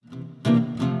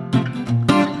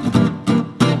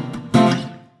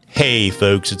Hey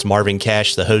folks, it's Marvin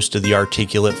Cash, the host of The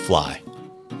Articulate Fly.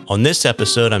 On this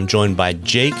episode, I'm joined by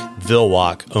Jake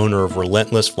Villwock, owner of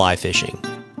Relentless Fly Fishing.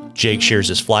 Jake shares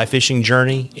his fly fishing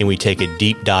journey, and we take a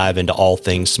deep dive into all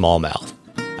things smallmouth.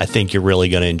 I think you're really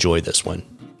going to enjoy this one.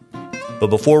 But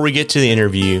before we get to the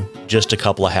interview, just a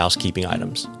couple of housekeeping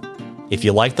items. If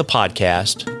you like the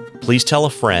podcast, please tell a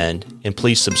friend, and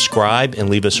please subscribe and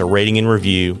leave us a rating and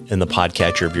review in the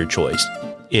podcatcher of your choice.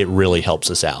 It really helps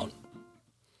us out.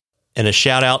 And a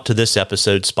shout out to this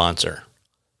episode's sponsor.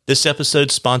 This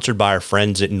episode's sponsored by our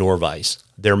friends at Norvise.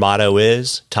 Their motto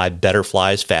is, tie better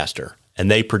flies faster,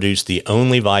 and they produce the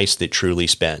only vise that truly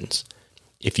spins.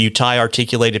 If you tie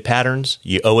articulated patterns,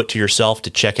 you owe it to yourself to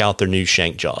check out their new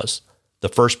shank jaws. The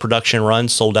first production run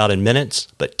sold out in minutes,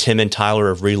 but Tim and Tyler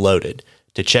have reloaded.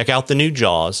 To check out the new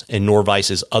jaws and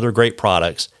Norvice's other great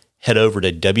products, head over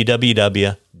to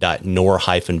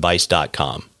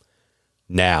www.nor-vice.com.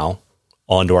 Now,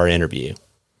 on to our interview.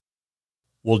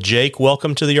 Well, Jake,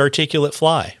 welcome to the Articulate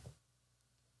Fly.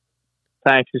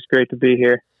 Thanks. It's great to be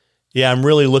here. Yeah, I'm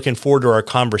really looking forward to our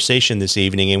conversation this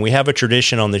evening, and we have a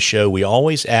tradition on the show. We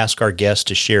always ask our guests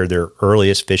to share their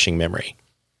earliest fishing memory.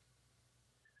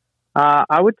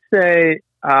 I would say,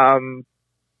 I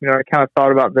kind of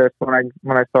thought about this when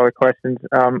I saw the questions.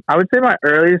 I would say my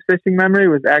earliest fishing memory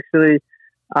was actually,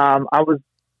 I was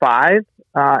 5,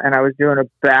 and I was doing a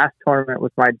bass tournament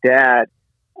with my dad.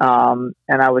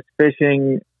 And I was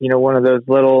fishing, one of those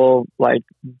little like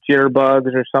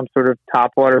jitterbugs or some sort of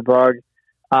topwater bug.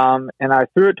 And I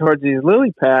threw it towards these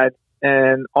lily pads,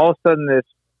 and all of a sudden this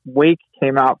wake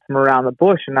came out from around the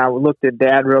bush, and I looked at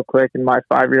Dad real quick in my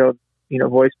 5-year-old,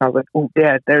 voice, and I was like, "Oh,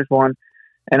 Dad, there's one."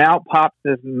 And out pops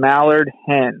this mallard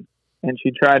hen, and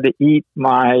she tried to eat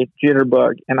my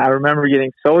jitterbug. And I remember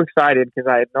getting so excited because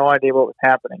I had no idea what was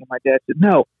happening. And my dad said,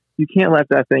 "No, you can't let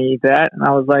that thing eat that." And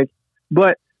I was like,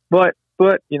 but,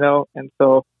 and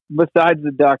so besides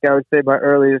the duck, I would say my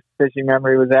earliest fishing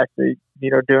memory was actually,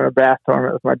 doing a bass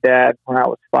tournament with my dad when I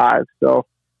was 5. So,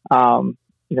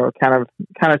 it kind of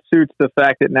suits the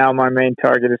fact that now my main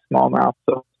target is smallmouth.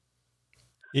 So.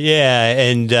 Yeah.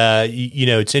 And,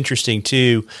 it's interesting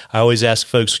too. I always ask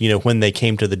folks, when they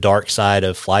came to the dark side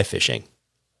of fly fishing.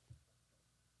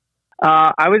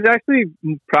 I was actually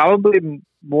probably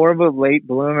more of a late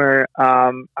bloomer.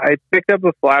 I picked up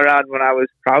a fly rod when I was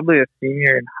probably a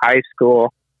senior in high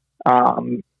school.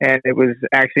 And it was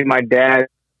actually my dad.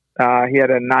 He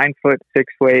had a 9-foot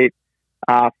 6-weight,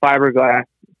 fiberglass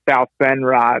South Bend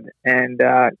rod, and,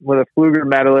 with a Pfluger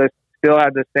medalist, still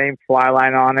had the same fly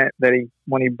line on it that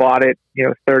when he bought it,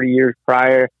 30 years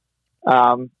prior.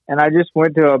 And I just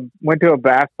went to a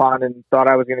bass pond and thought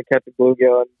I was going to catch a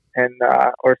bluegill and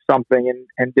or something,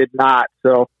 and did not.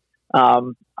 So,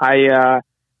 I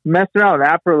messed around with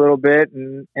that for a little bit,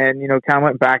 and kind of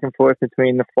went back and forth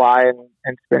between the fly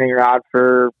and spinning rod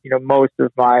for most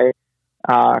of my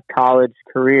college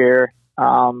career,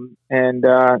 and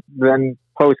then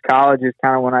post college is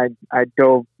kind of when I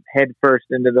dove head first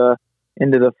into the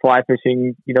fly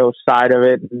fishing side of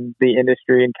it and the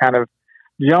industry, and kind of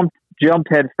jumped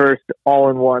head first all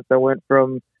in once. I went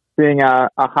from being a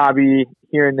hobby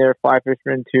here and there fly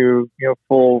fisherman to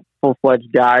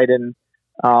full-fledged guide, and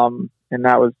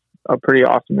that was a pretty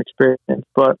awesome experience.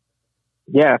 But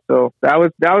yeah, so that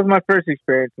was my first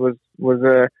experience and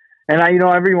I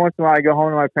every once in a while I go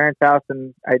home to my parents' house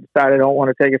and I decide I don't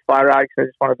want to take a fly ride because I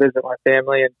just want to visit my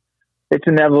family, and it's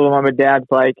inevitable. My dad's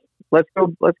like, let's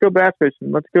go bass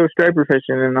fishing, let's go striper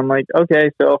fishing, and I'm like,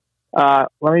 okay, so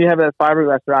let me have that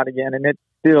fiberglass rod again, and it's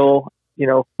still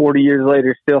 40 years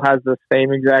later still has the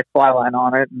same exact fly line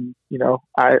on it. And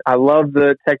I love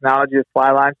the technology of fly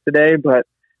lines today, but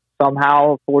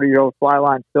somehow a 40-year-old fly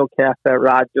line still casts that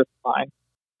rod just fine.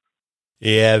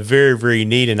 Yeah, very, very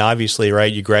neat. And obviously,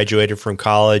 right, you graduated from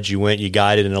college, you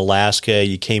guided in Alaska,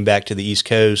 you came back to the East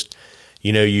Coast.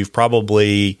 You've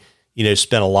probably,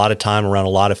 spent a lot of time around a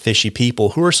lot of fishy people.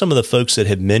 Who are some of the folks that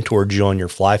have mentored you on your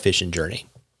fly fishing journey?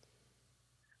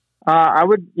 I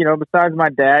would, besides my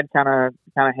dad kind of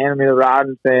handing me the rod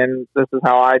and saying, this is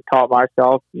how I taught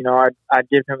myself, I'd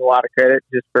give him a lot of credit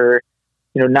just for,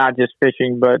 not just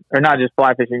fishing, or not just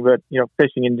fly fishing, but,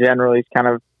 fishing in general. He's kind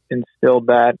of instilled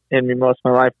that in me most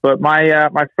of my life. But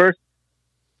my first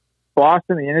boss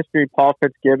in the industry, Paul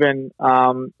Fitzgibbon,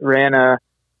 ran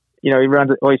he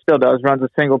still does, runs a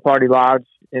single party lodge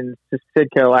in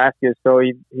Sitka, Alaska. So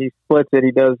he splits it.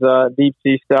 He does deep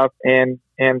sea stuff and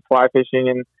fly fishing.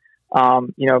 And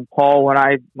Paul, when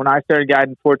I started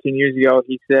guiding 14 years ago,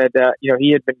 he said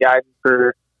he had been guiding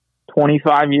for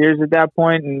 25 years at that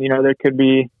point, and there could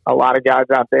be a lot of guys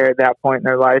out there at that point in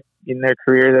their life, in their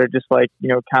career, they're just like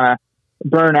kind of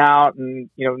burn out and,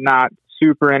 not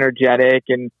super energetic.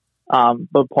 And,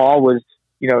 but Paul was,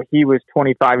 he was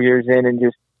 25 years in and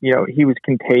just, he was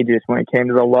contagious when it came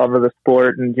to the love of the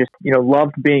sport and just,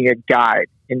 loved being a guide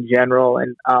in general.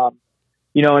 And,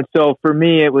 and so for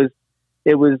me, it was,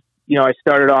 I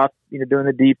started off, doing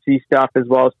the deep sea stuff as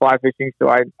well as fly fishing. So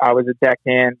I was a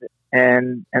deckhand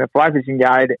and a fly fishing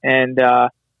guide. And,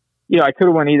 I could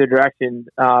have went either direction.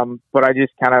 But I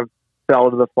just kind of fell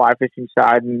to the fly fishing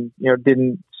side and,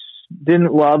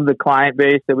 didn't love the client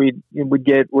base that we would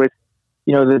get with,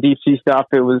 the deep sea stuff.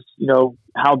 It was,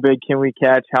 how big can we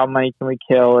catch? How many can we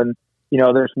kill? And,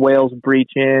 there's whales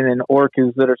breaching and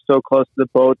orcas that are so close to the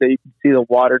boat that you can see the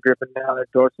water dripping down their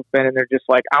dorsal fin. And they're just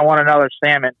like, I want another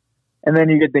salmon. And then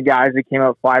you get the guys that came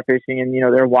up fly fishing and,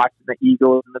 they're watching the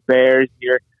eagles and the bears.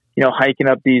 You're, hiking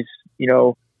up these,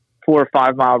 4 or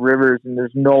 5 mile rivers and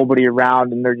there's nobody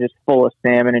around and they're just full of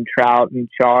salmon and trout and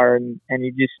char. And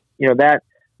you just,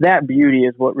 that beauty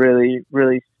is what really,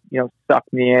 really,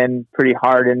 sucked me in pretty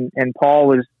hard. And Paul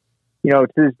was, to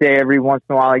this day, every once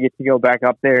in a while I get to go back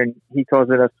up there and he calls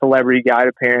it a celebrity guide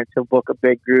appearance. He'll book a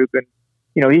big group and,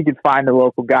 he could find a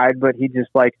local guide, but he just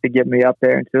likes to get me up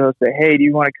there and so he'll say, hey, do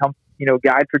you want to come,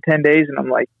 guide for 10 days? And I'm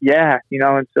like, yeah,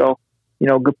 and so,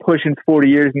 pushing 40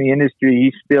 years in the industry,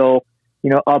 he's still,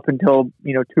 up until,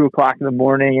 2:00 in the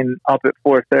morning and up at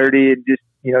 4:30 and just,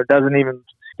 doesn't even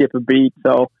skip a beat.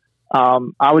 So,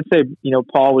 I would say,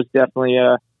 Paul was definitely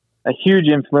a huge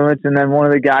influence. And then one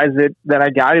of the guys that I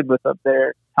guided with up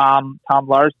there, Tom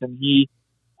Larson, he,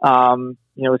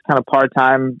 was kind of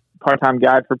part-time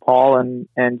guide for Paul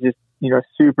and just,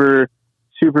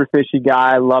 super fishy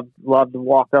guy. Loved to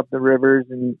walk up the rivers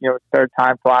and, start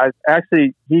time flies.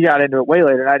 Actually, he got into it way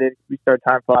later than I did. We started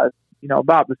time flies,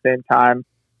 about the same time.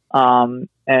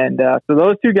 So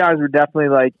those two guys were definitely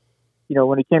like,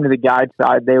 when it came to the guide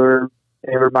side, they were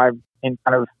my kind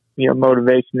of,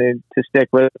 motivation to stick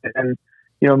with it. And,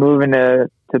 moving to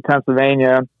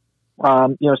Pennsylvania,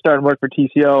 starting work for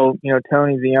TCO,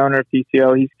 Tony's the owner of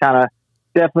TCO. He's kind of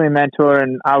definitely a mentor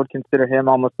and I would consider him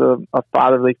almost a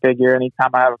fatherly figure.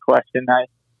 Anytime I have a question,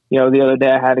 the other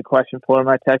day I had a question for him.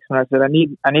 I texted him and I said, I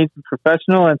need some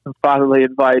professional and some fatherly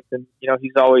advice. And,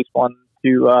 he's always one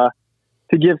to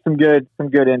give some good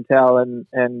intel.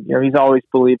 And, he's always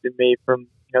believed in me from,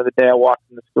 the day I walked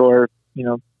in the store,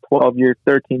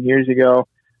 13 years ago,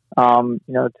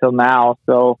 till now.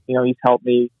 So, he's helped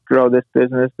me grow this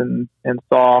business and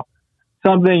saw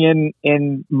something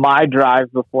in my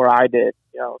drive before I did,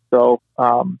 so,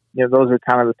 those are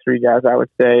kind of the three guys I would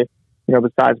say,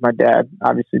 besides my dad,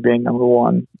 obviously being number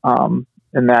one,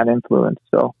 in that influence.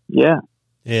 So, yeah.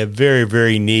 Yeah, very,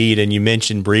 very neat. And you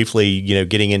mentioned briefly,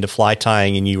 getting into fly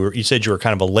tying and you said you were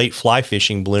kind of a late fly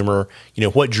fishing bloomer.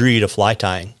 What drew you to fly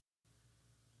tying?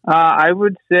 I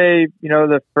would say,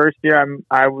 the first year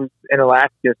I was in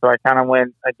Alaska, so I kind of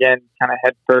went again, kind of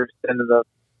head first into the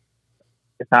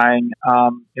tying. I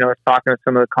was talking to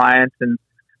some of the clients, and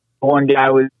one guy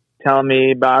was telling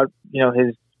me about,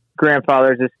 his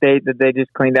grandfather's estate that they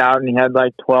just cleaned out, and he had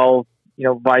like 12,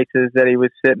 vices that he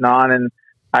was sitting on, and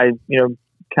I,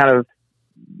 kind of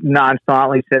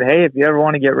nonchalantly said, hey, if you ever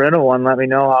want to get rid of one, let me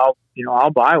know.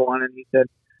 I'll buy one. And he said,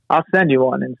 I'll send you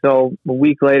one. And so a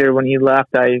week later when he left,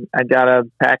 I got a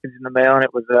package in the mail and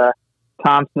it was a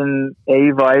Thompson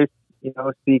A vice,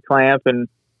 C clamp and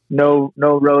no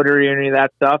rotary or any of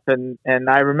that stuff. And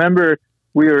I remember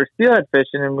we were steelhead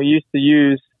fishing and we used to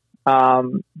use,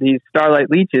 these starlight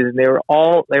leeches and they were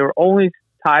only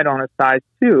tied on a size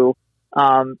 2.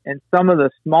 And some of the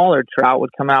smaller trout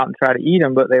would come out and try to eat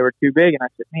them, but they were too big. And I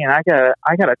said, man, I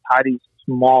gotta tie these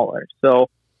smaller. So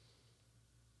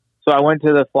I went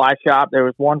to the fly shop. There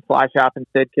was one fly shop in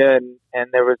Sitka and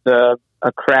there was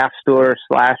a craft store /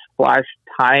 fly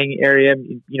tying area.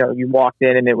 You walked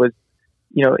in and it was,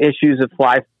 issues of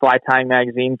fly tying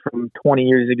magazine from 20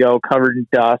 years ago covered in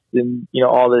dust and,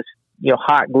 all this,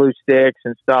 hot glue sticks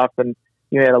and stuff. And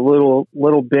you had a little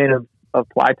bin of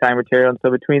fly tying material. And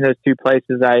so between those two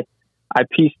places, I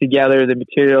pieced together the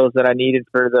materials that I needed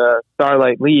for the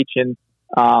starlight leech and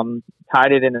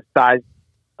tied it in a size,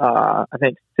 I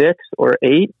think 6 or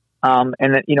 8. And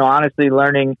then, honestly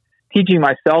teaching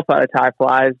myself how to tie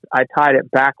flies, I tied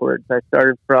it backwards. I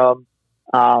started from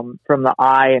the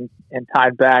eye and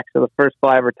tied back. So the first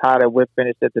fly I ever tied, I whip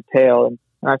finished at the tail. And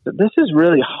I said, this is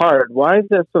really hard. Why is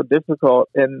that so difficult?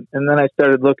 And then I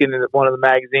started looking at one of the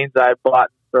magazines I bought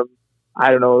from, I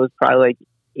don't know, it was probably like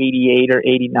 88 or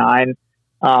 89.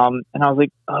 And I was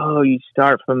like, oh, you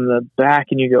start from the back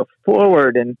and you go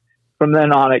forward. And from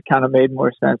then on, it kind of made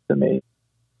more sense to me.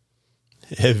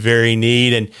 Very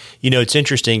neat. And, it's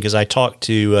interesting because I talk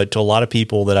to a lot of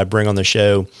people that I bring on the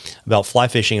show about fly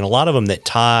fishing, and a lot of them that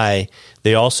tie,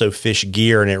 they also fish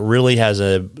gear, and it really has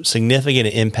a significant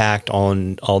impact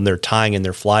on their tying and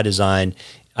their fly design.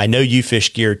 I know you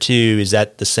fish gear too. Is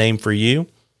that the same for you?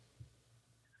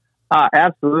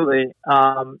 Absolutely.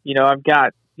 I've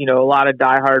got, a lot of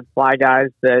diehard fly guys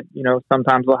that,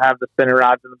 sometimes will have the spinner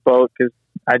rods in the boat because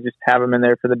I just have them in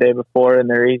there for the day before, and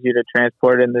they're easier to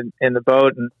transport in the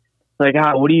boat. And it's like,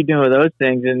 what are you doing with those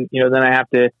things? And, then I have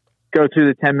to go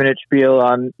through the 10-minute spiel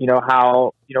on,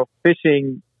 how,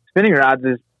 fishing spinning rods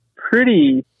is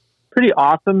pretty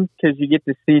awesome because you get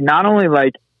to see not only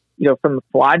from the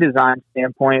fly design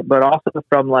standpoint, but also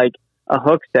from like a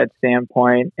hook set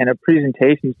standpoint and a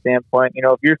presentation standpoint.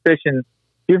 If you're fishing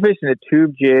a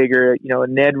tube jig or, a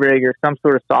Ned rig or some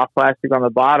sort of soft plastic on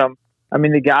the bottom, I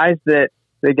mean, the guys that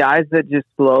just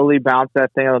slowly bounce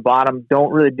that thing on the bottom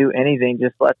don't really do anything.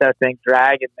 Just let that thing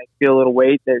drag and they feel a little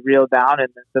weight. They reel down, and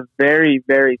it's a very,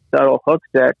 very subtle hook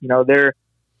set. They're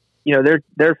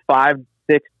 5-6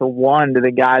 to 1 to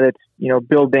the guy that's,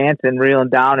 Bill Danton reeling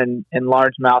down and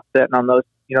largemouth setting on those,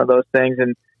 those things.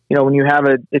 And, when you have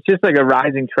it's just like a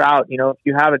rising trout. If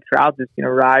you have a trout that's going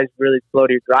to rise really slow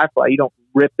to your dry fly, you don't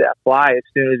rip that fly as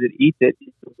soon as it eats it.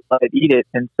 You just let it eat it.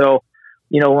 And so,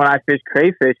 when I fish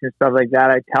crayfish and stuff like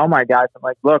that, I tell my guys, I'm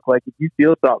like, look, like if you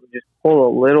feel something, just pull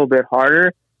a little bit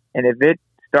harder. And if it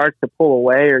starts to pull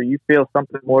away or you feel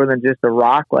something more than just a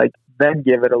rock, like then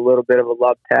give it a little bit of a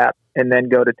love tap and then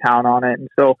go to town on it. And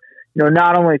so,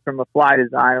 not only from a fly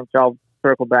design, which I'll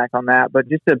circle back on that, but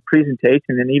just a presentation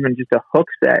and even just a hook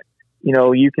set,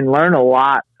 you can learn a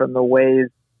lot from the ways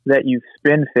that you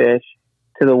spin fish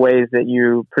to the ways that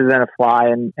you present a fly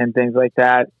and things like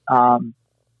that.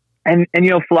 And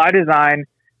fly design,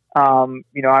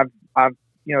 I've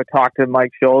talked to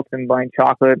Mike Schultz and Blaine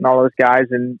Chocolate and all those guys,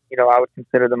 and, I would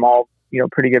consider them all,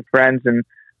 pretty good friends. And,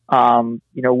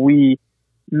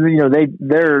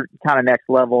 they're kind of next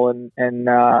level.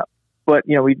 But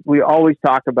we always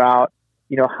talk about,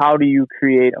 how do you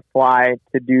create a fly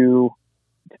to do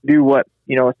what,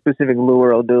 a specific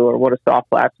lure will do or what a soft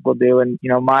plastic will do. And,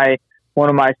 one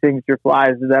of my signature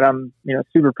flies that I'm,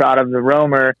 super proud of, the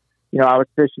Roamer. I was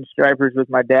fishing stripers with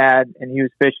my dad, and he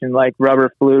was fishing like rubber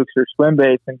flukes or swim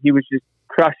baits, and he was just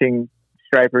crushing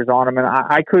stripers on them. And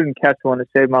I couldn't catch one to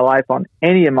save my life on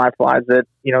any of my flies that,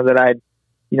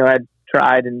 I'd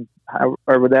tried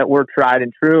or that were tried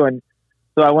and true. And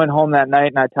so I went home that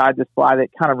night and I tied this fly that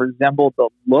kind of resembled the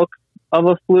look of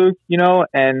a fluke,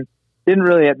 and didn't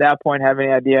really at that point have any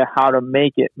idea how to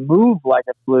make it move like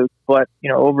a fluke. But,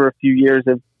 over a few years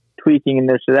of tweaking and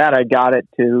this or that, I got it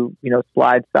to,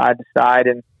 slide side to side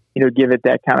and, give it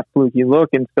that kind of fluky look.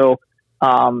 And so,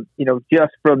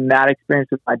 just from that experience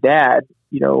with my dad,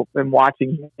 and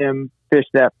watching him fish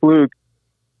that fluke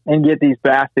and get these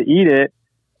bass to eat it,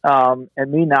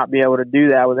 and me not be able to do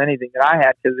that with anything that I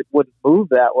had because it wouldn't move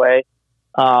that way.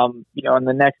 And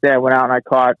the next day I went out and I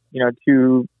caught,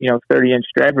 2, 30-inch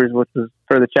stripers, which was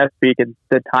for the Chesapeake at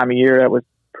the time of year. That was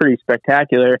pretty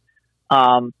spectacular.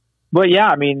 But yeah,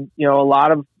 I mean, a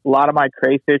lot of my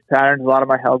crayfish patterns, a lot of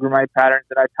my hellgrammite patterns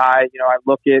that I tie, I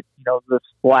look at, the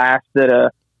splash that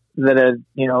a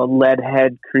lead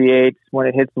head creates when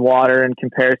it hits the water in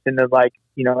comparison to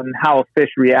and how a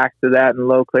fish reacts to that in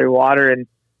low clear water. And,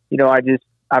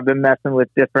 I've been messing with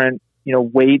different,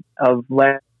 weight of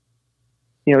lead,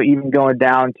 even going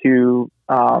down to,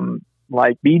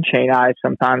 bead chain eyes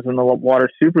sometimes when the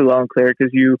water's super low and clear. Cause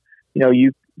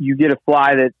you get a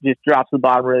fly that just drops the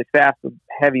bottom really fast with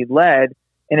heavy lead,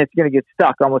 and it's going to get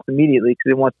stuck almost immediately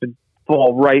because it wants to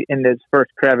fall right into its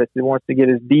first crevice. It wants to get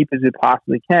as deep as it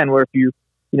possibly can. Where if you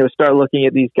start looking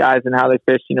at these guys and how they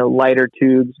fish, lighter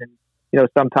tubes and,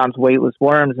 sometimes weightless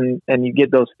worms, and you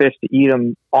get those fish to eat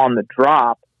them on the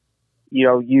drop,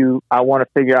 I want to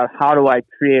figure out how do I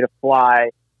create a fly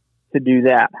to do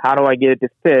that? How do I get it to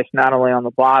fish not only on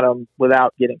the bottom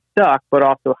without getting stuck, but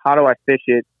also how do I fish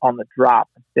it on the drop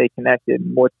and stay connected?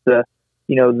 And what's the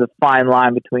fine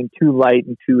line between too light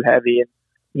and too heavy, and,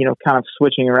 kind of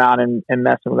switching around and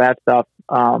messing with that stuff.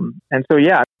 And so,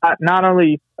 yeah, not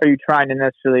only are you trying to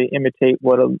necessarily imitate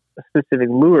what a specific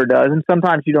lure does, and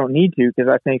sometimes you don't need to, because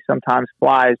I think sometimes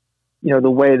flies, the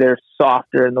way they're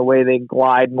softer and the way they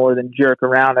glide more than jerk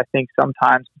around, I think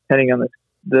sometimes, depending on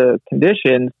the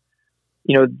conditions,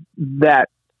 that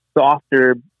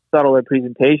softer, subtler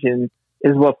presentation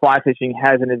is what fly fishing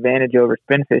has an advantage over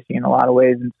spin fishing in a lot of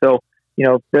ways. And so,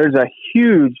 there's a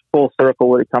huge full circle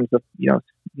when it comes to,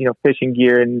 fishing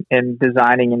gear and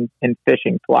designing and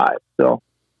fishing flies. So,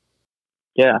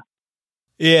 yeah.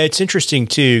 Yeah, it's interesting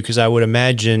too, because I would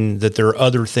imagine that there are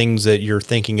other things that you're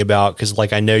thinking about. Because,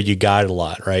 like, I know you guide a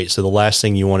lot, right? So the last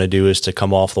thing you want to do is to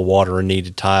come off the water and need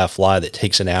to tie a fly that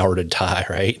takes an hour to tie,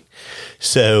 right?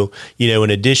 So, in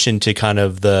addition to kind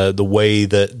of the way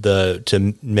that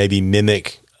to maybe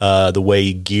mimic the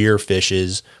way gear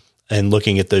fishes and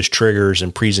looking at those triggers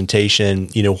and presentation,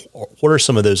 what are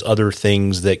some of those other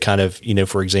things that kind of,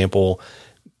 for example,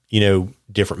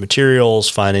 different materials,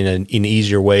 finding an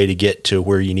easier way to get to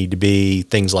where you need to be,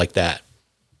 things like that?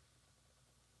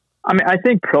 I mean, I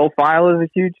think profile is a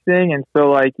huge thing. And so,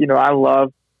 like, I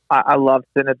love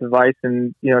sitting at the vise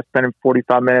and, spending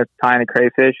 45 minutes tying a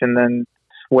crayfish and then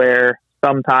swear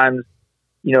sometimes,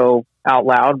 out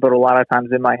loud, but a lot of times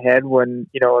in my head when,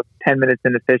 10 minutes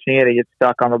into fishing it gets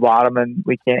stuck on the bottom and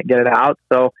we can't get it out.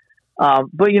 So,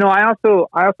 but, I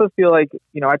also feel like,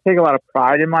 I take a lot of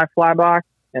pride in my fly box,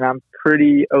 and I'm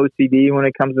pretty OCD when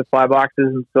it comes to fly boxes.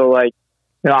 And so, like,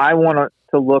 I want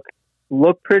to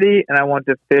look pretty, and I want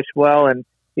to fish well, and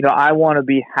I want to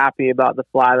be happy about the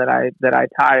fly that I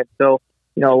tie. So,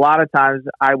 a lot of times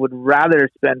I would rather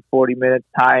spend 40 minutes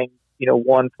tying,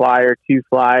 one fly or two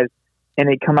flies, and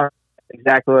it come out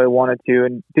exactly what I wanted to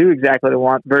and do exactly what I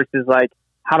want, versus like,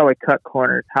 how do I cut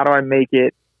corners? How do I make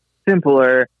it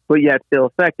simpler but yet still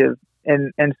effective?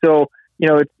 And so,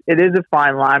 it is a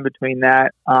fine line between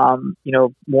that,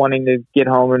 wanting to get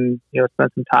home and,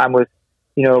 spend some time with,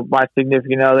 my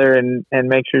significant other and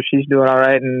make sure she's doing all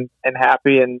right and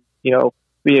happy and,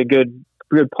 be a good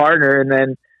partner. And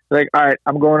then like, all right,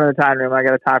 I'm going to the time room. I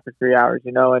got to tie for 3 hours,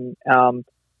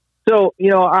 so,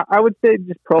 I would say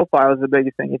just profile is the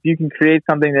biggest thing. If you can create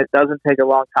something that doesn't take a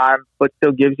long time, but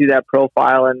still gives you that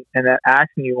profile and that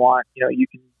action you want, you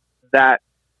can, that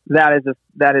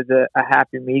is a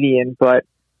happy median. But,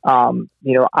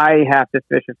 I have to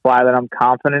fish a fly that I'm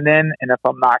confident in. And if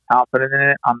I'm not confident in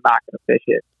it, I'm not going to fish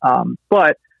it.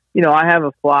 But, I have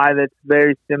a fly that's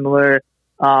very similar,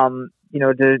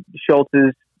 to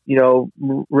Schultz's,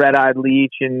 red-eyed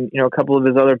leech and, a couple of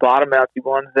his other bottom mounty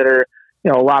ones that are,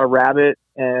 a lot of rabbit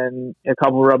and a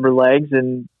couple of rubber legs.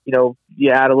 And,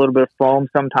 you add a little bit of foam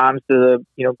sometimes to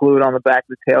glue it on the back of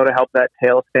the tail to help that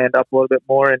tail stand up a little bit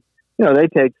more. And, they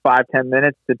take 5-10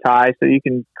 minutes to tie, so you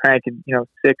can crank it,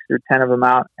 6 or 10 of them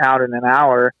out in an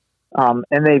hour.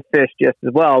 And they fish just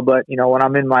as well. But, when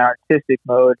I'm in my artistic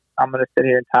mode, I'm going to sit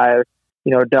here and tie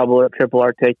a, double or triple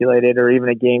articulated or even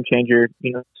a game changer,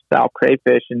 style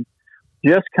crayfish, and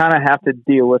just kind of have to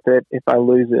deal with it if I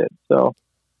lose it. So.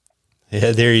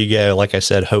 Yeah, there you go. Like I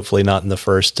said, hopefully not in the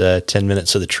first 10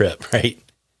 minutes of the trip, right?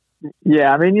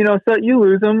 Yeah, I mean, so you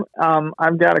lose them.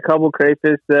 I've got a couple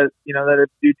crayfish that, that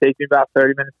do take me about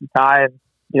 30 minutes to tie.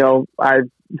 And, I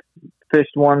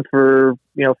fished one for,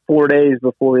 4 days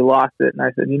before we lost it. And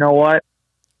I said, you know what?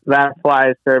 That fly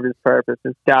has served its purpose.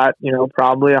 It's got,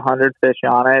 probably 100 fish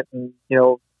on it and,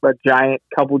 a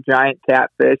couple giant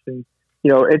catfish. And,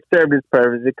 it served its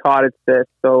purpose. It caught its fish.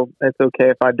 So it's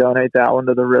okay if I donate that one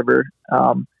to the river.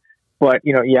 But,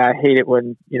 I hate it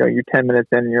when, you're 10 minutes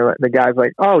in and the guy's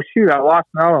like, oh, shoot, I lost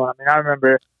another one. I mean, I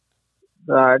remember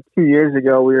 2 years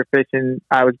ago we were fishing.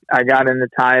 I got into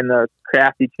tying the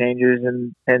crafty changers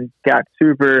and got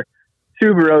super,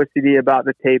 super OCD about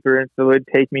the taper. And so it'd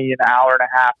take me an hour and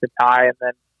a half to tie. And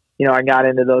then, I got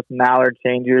into those mallard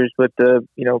changers with the,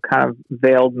 kind of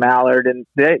veiled mallard. And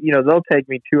they, they'll take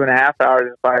me 2.5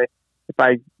 hours if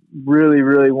I really,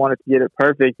 really wanted to get it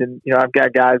perfect. And, I've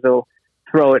got guys that'll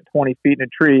throw it 20 feet in a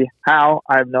tree. How?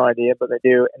 I have no idea, but they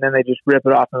do. And then they just rip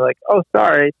it off and they're like, oh,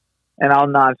 sorry. And I'll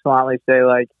nonchalantly say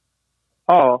like,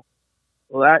 oh,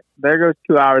 well, there goes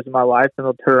 2 hours of my life. And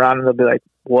they'll turn around and they'll be like,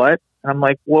 what? And I'm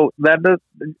like, well, I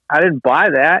didn't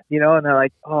buy that, and they're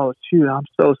like, oh shoot, I'm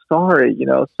so sorry,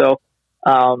 So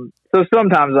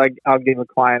sometimes I'll give a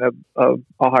client a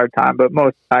hard time, but most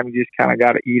of the time you just kind of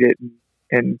got to eat it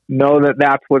and know that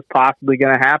that's what's possibly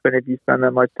going to happen if you spend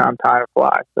that much time tying a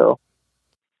fly. So,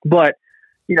 but,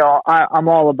 I'm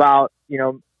all about,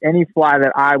 any fly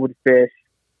that I would fish,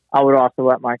 I would also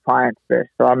let my clients fish.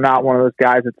 So I'm not one of those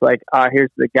guys that's like,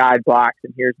 here's the guide box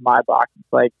and here's my box.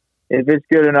 It's like, if it's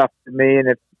good enough for me and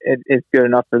if it's good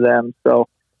enough for them. So,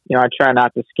 I try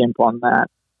not to skimp on that.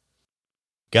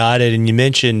 Got it. And you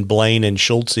mentioned Blaine and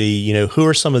Schultze, who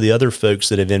are some of the other folks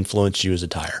that have influenced you as a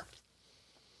tyer?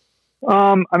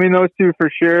 I mean, those two for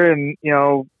sure. And,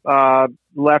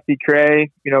 Lefty Cray,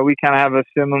 we kind of have a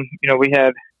similar,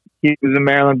 he was a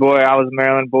Maryland boy. I was a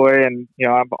Maryland boy. And,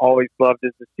 I've always loved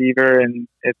his deceiver and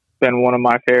it's been one of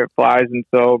my favorite flies. And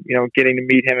so, getting to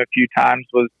meet him a few times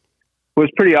was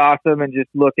pretty awesome. And just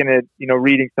looking at,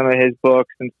 reading some of his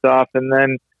books and stuff. And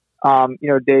then,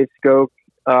 Dave Skoke,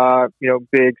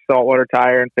 big saltwater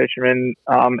tire and fisherman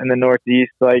in the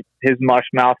Northeast. Like his mush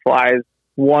mouth fly is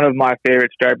one of my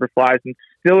favorite striper flies, and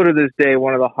still to this day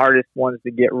one of the hardest ones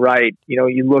to get right.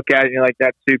 You look at it and you're like,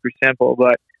 that's super simple,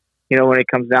 but when it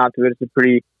comes down to it, it's a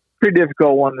pretty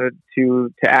difficult one to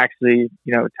actually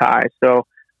tie. So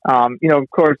of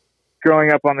course,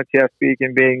 growing up on the Chesapeake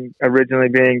and originally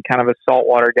being kind of a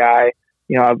saltwater guy,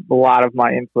 a lot of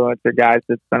my influence are guys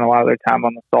that spend a lot of their time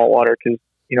on the saltwater because,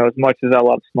 as much as I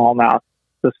love smallmouth,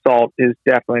 the salt is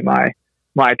definitely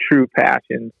my true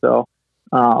passion. So,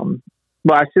 well,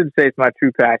 I shouldn't say it's my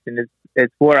true passion.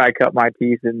 It's where I cut my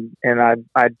teeth, and I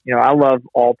love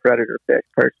all predator fish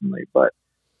personally. But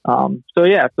so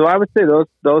I would say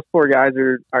those four guys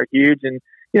are huge, and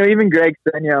even Greg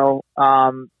Senyo.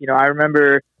 I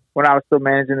remember when I was still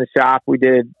managing the shop, we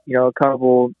did a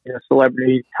couple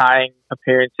celebrity tying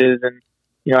appearances, and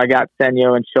I got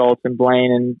Senyo and Schultz and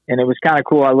Blaine, and it was kind of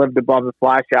cool. I lived above the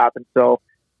fly shop, and so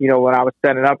when I was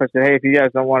setting up, I said, hey, if you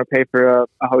guys don't want to pay for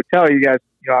a hotel, you guys,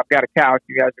 I've got a couch.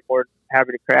 You guys are more than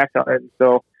happy to crash on it. And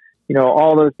so,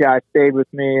 all those guys stayed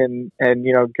with me and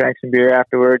drank some beer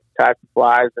afterwards, tied some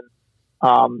flies.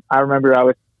 And I remember I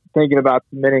was thinking about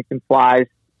submitting some flies,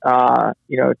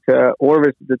 to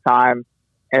Orvis at the time.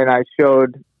 And I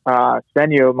showed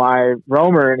Senyo my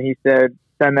roamer, and he said,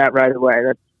 send that right away.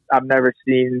 I've never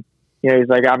seen, he's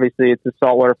like, obviously it's a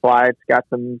saltwater fly. It's got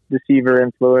some deceiver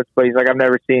influence, but he's like, I've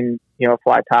never seen, a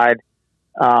fly tied,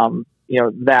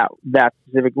 that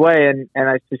specific way. And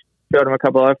I just showed him a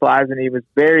couple other flies, and he was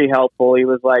very helpful. He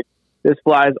was like, this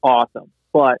fly is awesome,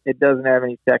 but it doesn't have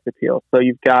any sex appeal. So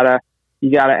you gotta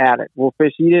add it. Will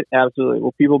fish eat it? Absolutely.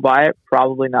 Will people buy it?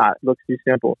 Probably not. It looks too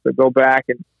simple. So go back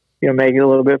and, make it a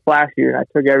little bit flashier. And I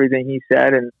took everything he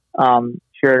said, and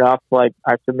sure enough, like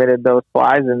I submitted those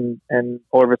flies, and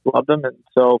Orvis loved them. And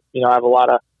so, I have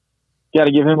got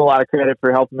to give him a lot of credit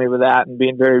for helping me with that and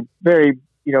being very, very,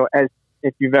 as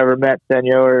if you've ever met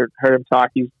Senyo or heard him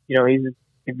talk, he's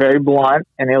very blunt,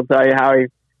 and he'll tell you how he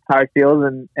feels.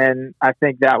 And I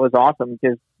think that was awesome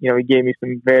because, he gave me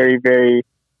some very, very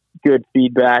good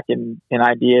feedback and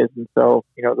ideas. And so,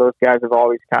 those guys have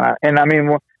always kind of, and I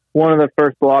mean, one of the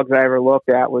first blogs I ever looked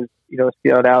at was,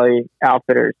 Steelhead Alley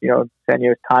Outfitters,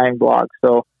 Senyo's tying blog.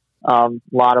 So, a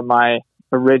lot of my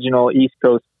original East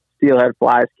Coast steelhead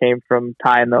flies came from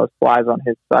tying those flies on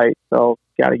his site. So,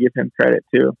 got to give him credit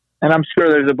too. And I'm sure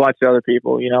there's a bunch of other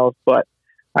people, but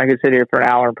I could sit here for an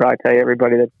hour and probably tell you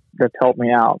everybody that's helped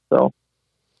me out. So,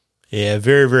 yeah,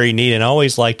 very, very neat. And I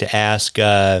always like to ask,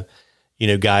 guys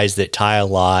that tie a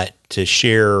lot to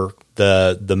share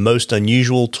the most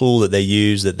unusual tool that they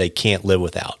use that they can't live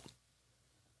without.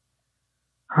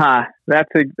 That's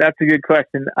a good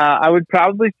question. I would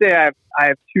probably say I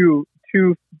have two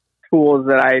tools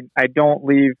that I don't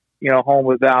leave home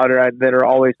without, or that are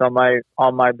always on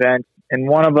my bench. And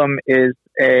one of them is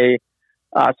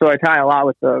so I tie a lot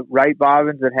with the right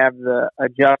bobbins that have the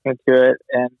adjustment to it.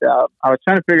 And I was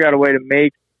trying to figure out a way to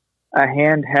make a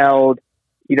handheld,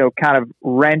 kind of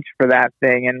wrench for that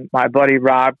thing. And my buddy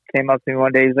Rob came up to me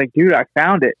one day. He's like, dude, I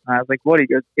found it. And I was like, what? He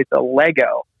goes, it's a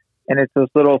Lego. And it's this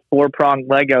little 4-pronged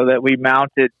Lego that we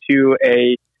mounted to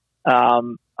a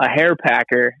hair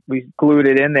packer. We glued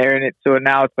it in there, and so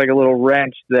now it's like a little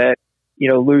wrench that,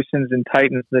 loosens and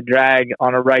tightens the drag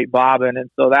on a right bobbin. And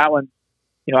so that one,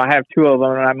 I have two of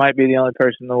them, and I might be the only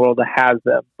person in the world that has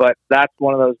them. But that's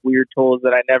one of those weird tools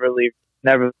that I never leave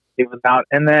without.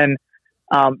 And then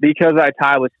because I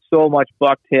tie with so much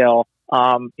bucktail,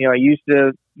 I used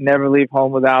to never leave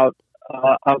home without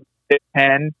a big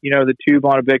pen, the tube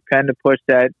on a big pen to push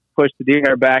the deer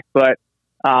hair back. But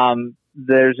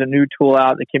there's a new tool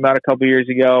out that came out a couple years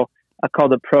ago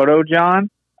called the Proto John,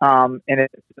 and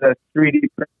it's a 3D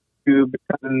tube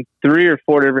in 3 or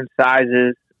 4 different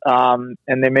sizes, and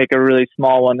they make a really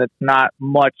small one that's not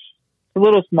much, a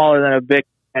little smaller than a big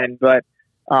pen, but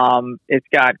it's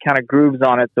got kind of grooves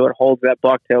on it, so it holds that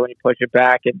bucktail when you push it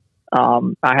back. And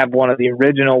I have one of the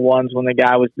original ones when the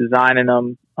guy was designing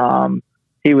them.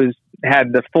 He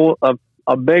had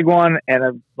a big one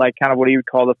and kind of what he would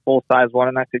call the full size one.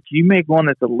 And I said, can you make one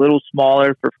that's a little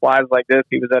smaller for flies like this?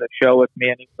 He was at a show with me,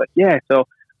 and he was like, yeah. So a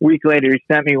week later, he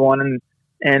sent me one,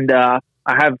 and I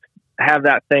have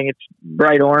that thing. It's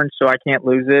bright orange, so I can't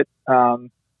lose it. So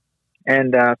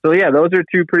yeah, those are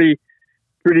two pretty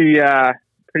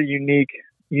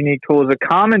unique tools. A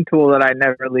common tool that I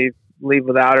never leave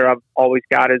without, or I've always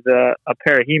got, is a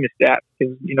pair of hemostats.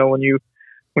 Because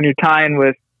when you're tying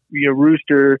with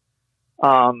rooster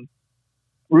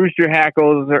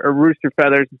hackles or rooster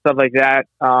feathers and stuff like that,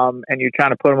 and you're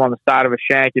trying to put them on the side of a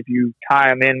shank, if you tie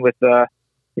them in with a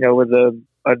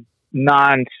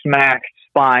non-smacked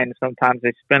spine. Sometimes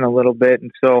they spin a little bit.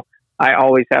 And so I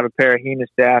always have a pair of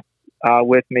hemostats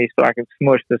with me so I can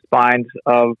smush the spines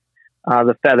of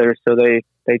the feathers. So they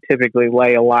typically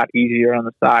lay a lot easier on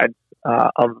the sides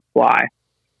of the fly.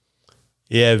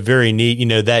 Yeah, very neat. You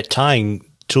know, that tying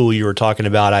tool you were talking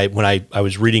about, when I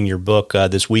was reading your book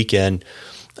this weekend,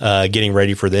 getting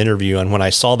ready for the interview, and when I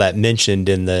saw that mentioned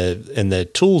in the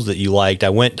tools that you liked,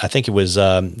 I think it was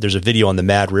there's a video on the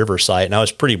Mad River site, and I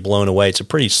was pretty blown away. It's a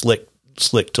pretty slick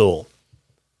tool.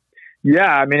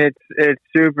 Yeah, I mean it's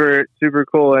super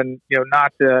cool, and you know,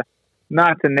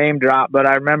 not to name drop, but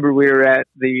I remember we were at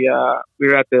the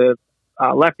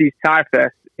Lefties Tie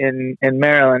Fest in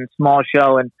Maryland, small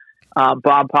show, and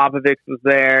Bob Popovics was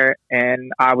there,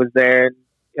 and I was there.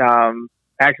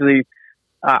 Actually,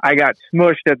 I got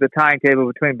smushed at the tying table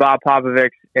between Bob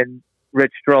Popovics and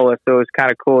Rich Strolla, so it was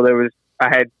kind of cool. I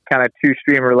had kind of two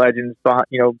streamer legends,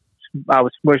 you know, I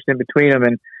was smushed in between them,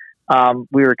 and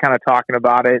we were kind of talking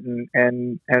about it,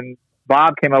 and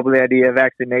Bob came up with the idea of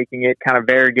actually making it kind of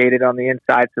variegated on the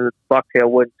inside so that the bucktail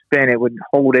wouldn't spin. It would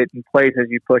hold it in place as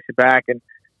you push it back. And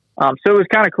so it was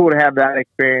kind of cool to have that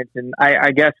experience. And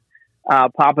I guess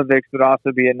Popovics would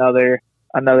also be another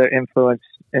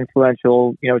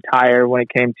influential, you know, tire when it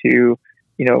came to,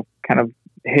 you know, kind of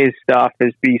his stuff,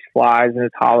 his beast flies and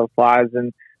his hollow flies.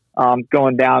 And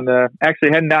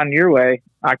heading down your way,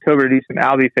 October, to do some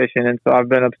albie fishing. And so I've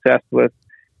been obsessed with,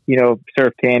 you know,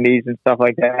 surf candies and stuff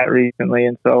like that recently.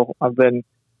 And so I've been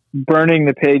burning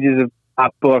the pages of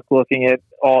that book, looking at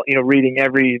all, you know, reading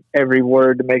every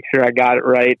word to make sure I got it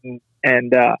right. And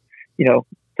you know,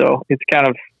 so it's kind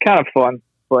of fun,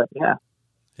 but yeah.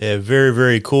 Yeah, very,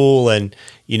 very cool. And,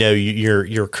 you know,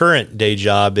 your current day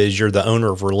job is you're the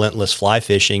owner of Relentless Fly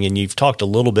Fishing, and you've talked a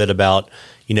little bit about,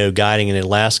 you know, guiding in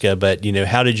Alaska, but, you know,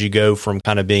 how did you go from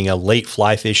kind of being a late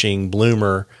fly fishing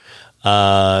bloomer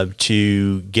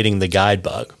to getting the guide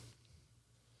bug?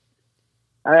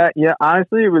 Yeah,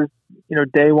 honestly, it was, you know,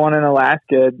 day one in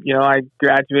Alaska. You know, I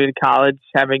graduated college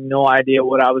having no idea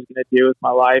what I was going to do with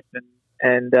my life, and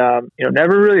you know,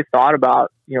 never really thought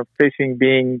about, you know, fishing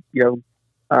being, you know,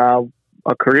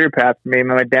 a career path for me.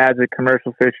 My dad's a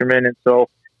commercial fisherman, and so,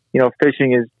 you know,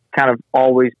 fishing has kind of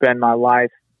always been my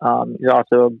life. He's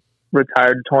also a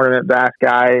retired tournament bass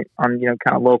guy on, you know,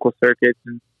 kind of local circuits,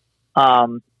 and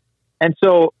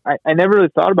so I never really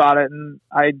thought about it. And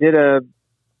I did a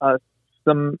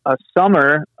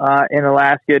summer in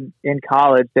Alaska in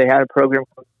college. They had a program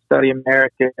called Study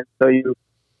America, and so you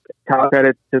college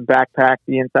credits to backpack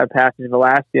the Inside Passage of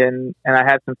Alaska, and I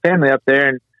had some family up there,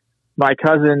 and my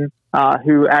cousin,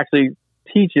 who actually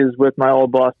teaches with my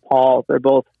old boss, Paul, they're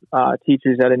both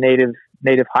teachers at a native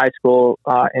high school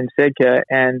in Sitka.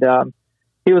 And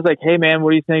he was like, "Hey, man,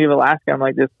 what do you think of Alaska?" I'm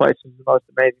like, "This place is the most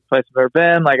amazing place I've ever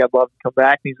been. Like, I'd love to come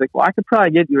back." And he's like, "Well, I could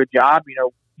probably get you a job,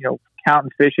 you know, count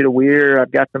and fish at a weir.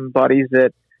 I've got some buddies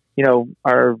that, you know,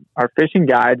 are fishing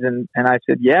guides." And I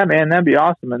said, "Yeah, man, that'd be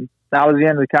awesome." And that was the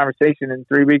end of the conversation. And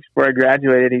 3 weeks before I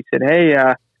graduated, he said, "Hey,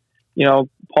 you know,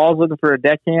 Paul's looking for a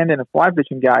deckhand and a fly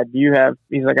fishing guide.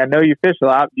 He's like, I know you fish a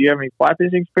lot. Do you have any fly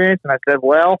fishing experience?" And I said,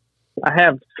 "Well, I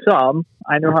have some.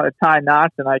 I know how to tie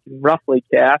knots and I can roughly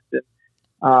cast."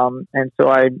 And so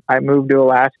I moved to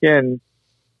Alaska, and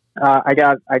I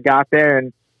got there,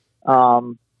 and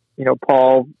you know,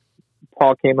 Paul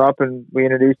came up and we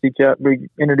introduced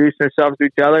ourselves to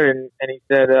each other, and he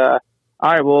said, "All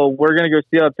right, well, we're going to go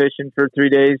steelhead fishing for 3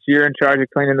 days. You're in charge of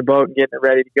cleaning the boat and getting it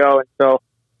ready to go." And so,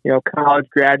 you know, college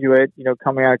graduate, you know,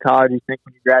 coming out of college, you think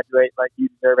when you graduate, like, you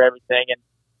deserve everything. And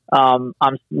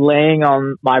I'm laying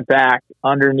on my back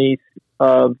underneath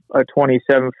of a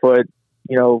 27-foot,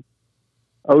 you know,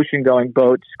 ocean going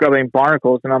boat, scrubbing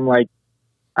barnacles. And I'm like,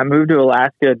 I moved to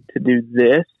Alaska to do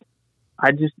this.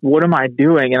 What am I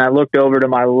doing? And I looked over to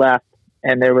my left,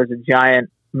 and there was a giant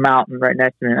mountain right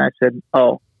next to me. And I said,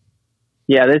 "Oh,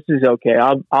 yeah, this is okay.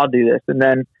 I'll do this." And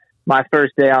then my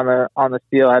first day on the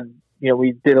steelhead, you know,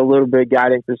 we did a little bit of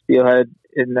guiding for steelhead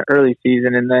in the early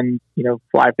season, and then, you know,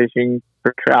 fly fishing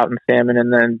for trout and salmon,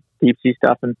 and then deep sea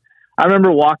stuff. And I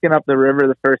remember walking up the river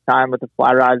the first time with the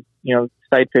fly rod, you know,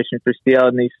 sight fishing for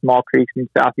steelhead in these small creeks in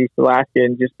Southeast Alaska,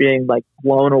 and just being like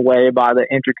blown away by the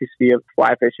intricacy of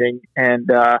fly fishing. And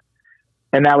that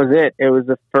was it. It was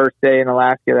the first day in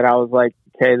Alaska that I was like,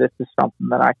 okay, this is something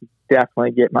that I could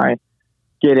definitely get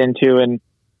into. And,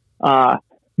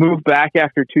 moved back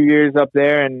after 2 years up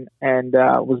there, and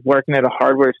was working at a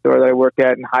hardware store that I worked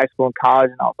at in high school and college.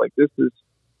 And I was like, this is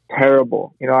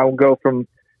terrible. You know, I would go from,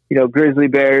 you know, grizzly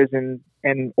bears and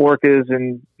orcas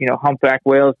and, you know, humpback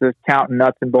whales to counting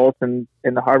nuts and bolts in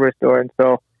the hardware store. And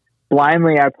so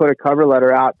blindly, I put a cover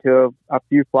letter out to a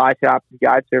few fly shops and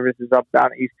guide services up down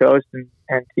the East Coast,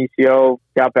 and TCO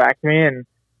got back to me, and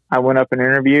I went up and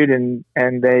interviewed, and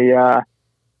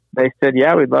they said,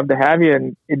 yeah, we'd love to have you.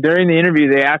 And during the interview,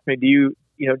 they asked me, do you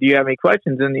have any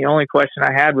questions? And the only question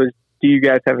I had was, do you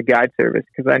guys have a guide service?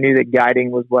 Because I knew that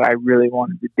guiding was what I really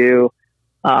wanted to do.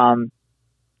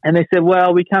 And they said,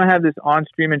 well, we kind of have this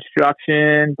on-stream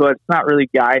instruction, but it's not really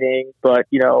guiding. But,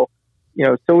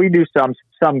 so we do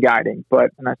some guiding.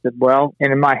 And I said, well,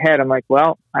 and in my head, I'm like,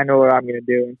 well, I know what I'm going to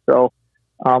do. And so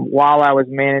while I was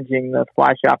managing the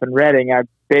fly shop in Reading, I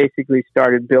basically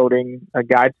started building a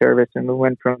guide service, and we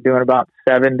went from doing about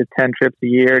 7 to 10 trips a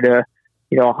year to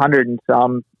 100 and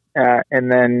some,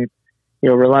 and then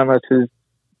Relentless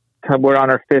we're on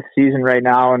our 5th season right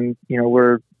now, and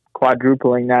we're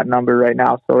quadrupling that number right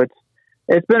now, so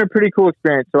it's been a pretty cool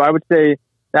experience. So I would say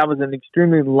that was an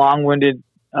extremely long-winded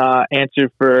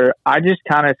answer for, I just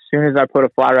kind of, as soon as I put a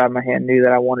fly rod in my hand, knew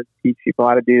that I wanted to teach people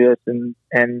how to do this,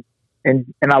 and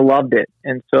I loved it.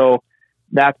 And so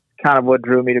that's kind of what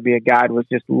drew me to be a guide, was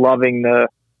just loving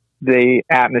the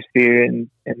atmosphere and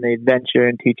the adventure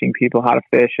and teaching people how to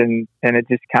fish, and it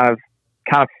just kind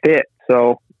of fit.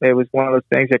 So it was one of those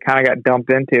things that kind of got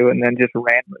dumped into and then just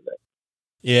ran with it.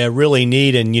 Yeah, really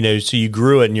neat. And, so you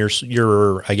grew it, and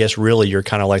you're I guess really you're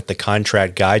kind of like the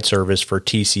contract guide service for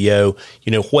TCO.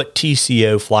 What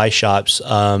TCO fly shops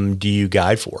do you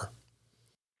guide for?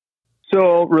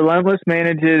 So Relentless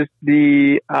manages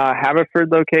the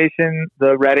Haverford location,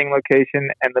 the Reading location,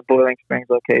 and the Boiling Springs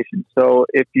location. So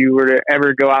if you were to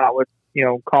ever go out with,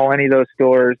 call any of those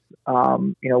stores,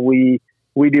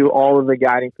 we do all of the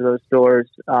guiding for those stores.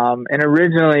 And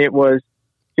originally it was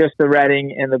just the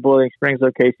Reading and the Boiling Springs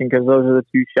location, because those are the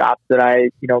two shops that I,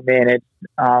 managed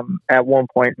at one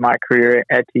point in my career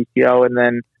at TCO. And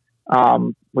then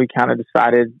we kind of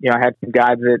decided, I had some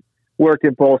guys that worked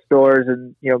at both stores,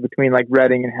 and between like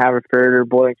Reading and Haverford, or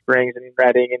Boiling Springs and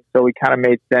Reading, and so we kind of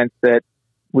made sense that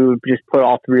we would just put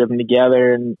all three of them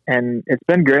together, and it's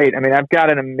been great. I mean, I've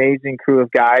got an amazing crew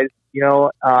of guys.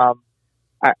 I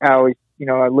always,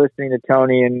 listening to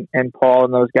Tony and Paul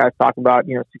and those guys talk about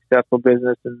successful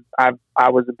business, and I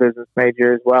was a business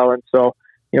major as well, and so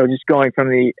just going from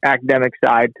the academic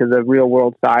side to the real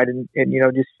world side, and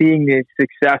just seeing the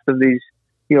success of these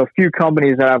few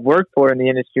companies that I've worked for in the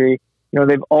industry.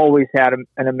 They've always had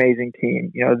an amazing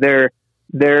team. Their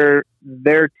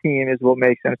team is what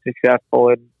makes them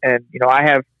successful. And I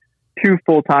have 2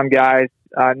 full-time guys,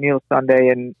 Neil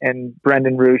Sunday and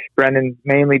Brendan Roosh. Brendan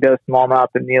mainly does smallmouth,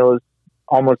 and Neil is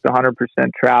almost 100%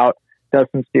 trout, does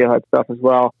some steelhead stuff as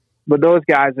well. But those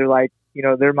guys are like,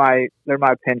 they're my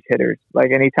pinch hitters.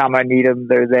 Like anytime I need them,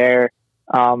 they're there.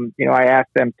 I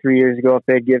asked them 3 years ago if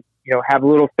they'd have a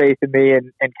little faith in me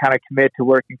and kind of commit to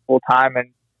working full time.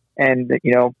 And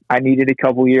I needed a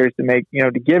couple years to make,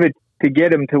 to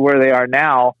get them to where they are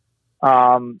now.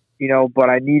 But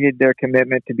I needed their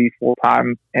commitment to be full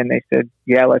time, and they said,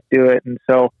 yeah, let's do it. And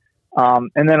so,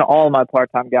 and then all of my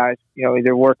part-time guys,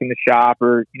 either work in the shop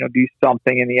or, do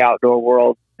something in the outdoor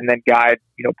world, and then guide,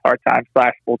 part-time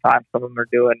 / full-time. Some of them are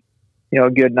doing, a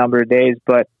good number of days,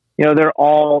 but they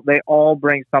all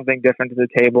bring something different to the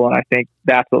table. And I think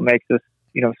that's what makes us,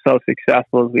 so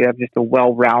successful, is we have just a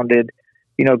well-rounded,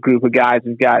 group of guys.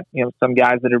 We've got, some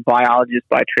guys that are biologists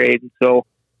by trade. And so,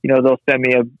 they'll send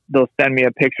me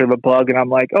a picture of a bug, and I'm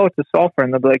like, oh, it's a sulfur.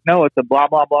 And they'll be like, no, it's a blah,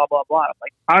 blah, blah, blah, blah. I'm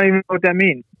like, I don't even know what that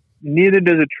means. Neither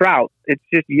does a trout. It's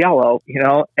just yellow,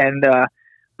 and,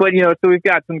 but, so we've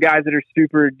got some guys that are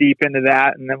super deep into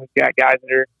that. And then we've got guys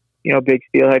that are, big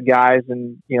steelhead guys.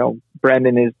 And,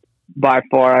 Brendan is by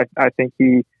far, I think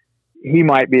he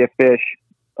might be a fish.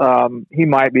 He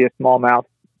might be a smallmouth,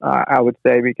 I would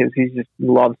say, because he just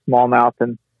loves smallmouth.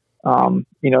 And,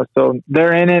 so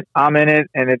they're in it, I'm in it,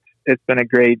 and it's been a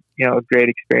great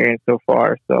experience so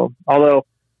far. So, although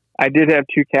I did have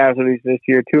 2 casualties this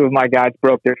year, 2 of my guys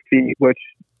broke their feet, which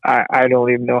I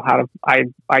don't even know how to, I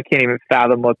can't even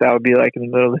fathom what that would be like in the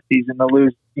middle of the season to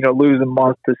lose a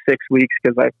month to 6 weeks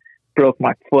because I broke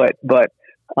my foot. But,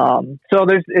 so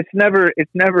it's never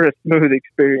a smooth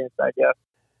experience, I guess.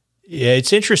 Yeah,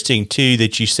 it's interesting too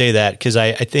that you say that, because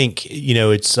I think,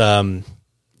 it's,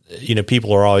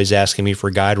 people are always asking me for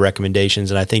guide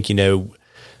recommendations. And I think,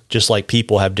 just like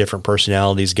people have different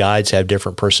personalities, guides have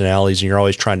different personalities, and you're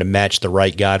always trying to match the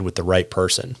right guide with the right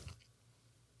person.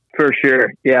 For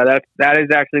sure. Yeah, that is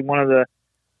actually one of the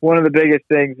biggest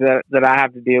things that I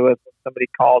have to deal with when somebody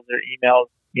calls or emails,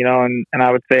 and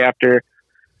I would say after,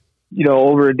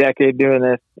 over a decade doing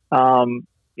this,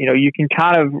 you can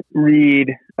kind of read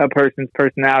a person's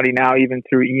personality now, even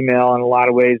through email in a lot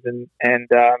of ways. And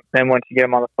then once you get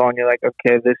them on the phone, you're like,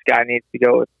 okay, this guy needs to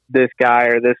go with this guy,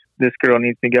 or this girl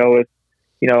needs to go with,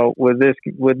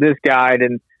 with this guide.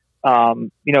 And,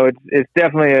 it's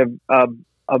definitely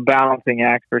a balancing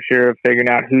act for sure of figuring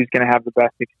out who's going to have the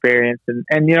best experience. And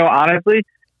honestly,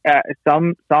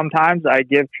 sometimes I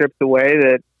give trips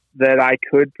away that I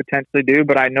could potentially do,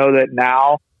 but I know that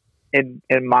now in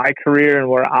my career and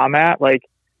where I'm at, like,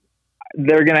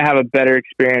 they're going to have a better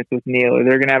experience with Neil, or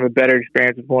they're going to have a better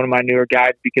experience with one of my newer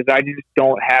guys, because I just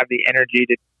don't have the energy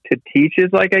to teach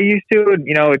as like I used to. And,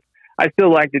 I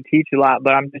still like to teach a lot,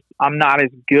 but I'm not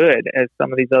as good as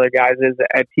some of these other guys is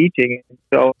at teaching.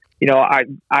 So,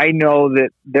 I know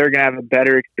that they're going to have a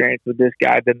better experience with this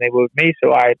guy than they would with me.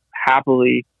 So I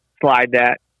happily slide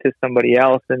that to somebody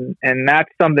else. And that's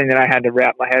something that I had to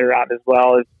wrap my head around as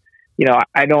well. Is,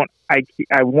 I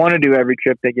want to do every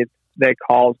trip that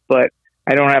calls, but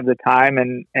I don't have the time.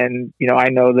 And I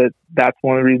know that that's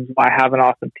one of the reasons why I have an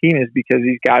awesome team, is because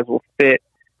these guys will fit,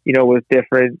 with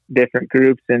different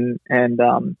groups. And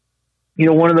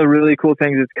one of the really cool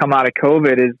things that's come out of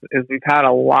COVID is we've had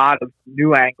a lot of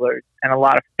new anglers and a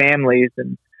lot of families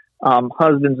and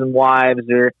husbands and wives,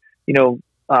 or,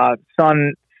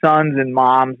 sons and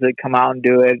moms that come out and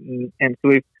do it. And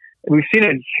so we've seen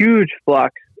a huge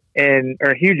flux or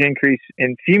a huge increase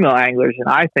in female anglers. And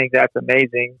I think that's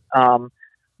amazing.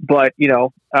 But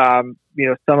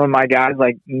some of my guys,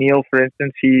 like Neil, for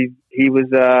instance, he was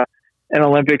an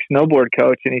Olympic snowboard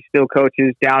coach, and he still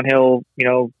coaches downhill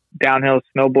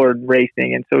snowboard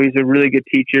racing. And so he's a really good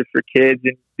teacher for kids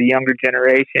and the younger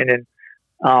generation. And,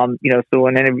 so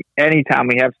when anytime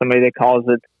we have somebody that calls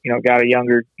it, got a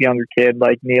younger kid,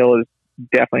 like Neil is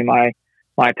definitely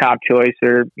my top choice.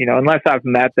 Or, unless I've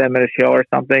met them at a show or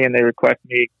something and they request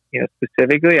me,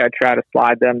 specifically, I try to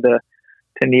slide them to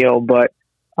Neil. But,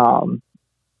 I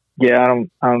don't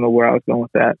know where I was going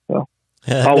with that. So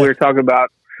we were talking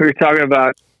about,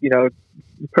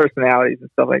 personalities and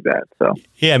stuff like that. So,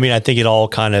 yeah, I mean, I think it all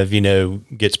kind of,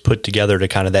 gets put together to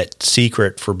kind of that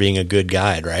secret for being a good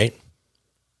guide, right?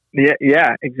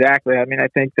 Yeah, exactly. I mean, I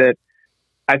think that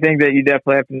you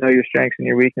definitely have to know your strengths and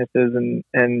your weaknesses. And,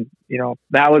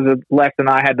 that was a lesson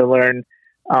I had to learn,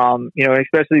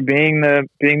 especially being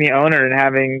the owner and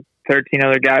having 13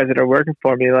 other guys that are working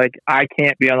for me. Like, I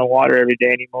can't be on the water every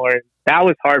day anymore. That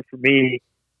was hard for me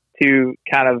to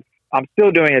I'm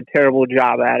still doing a terrible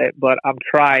job at it, but I'm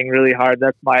trying really hard.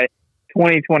 That's my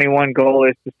 2021 goal,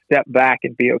 is to step back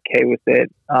and be okay with it.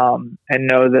 And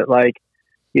know that, like,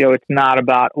 it's not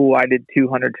about, I did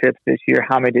 200 trips this year,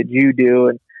 how many did you do?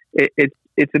 And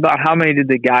it's about how many did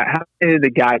the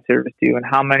guide service do, and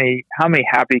how many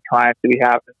happy clients do we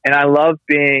have? And I love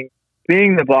being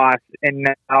the boss. And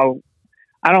now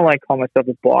I don't like calling myself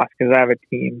a boss because I have a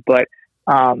team, but,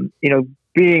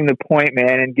 being the point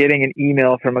man and getting an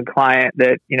email from a client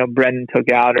that, Brendan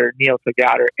took out, or Neil took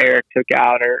out, or Eric took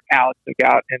out, or Alex took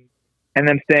out, and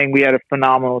them saying we had a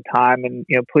phenomenal time, and,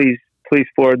 please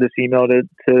forward this email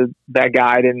to that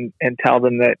guide and tell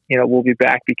them that, we'll be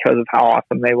back because of how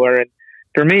awesome they were. And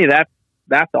for me,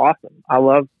 that's awesome. I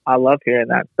love hearing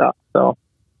that stuff. So.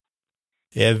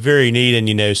 Yeah, very neat.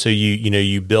 And, so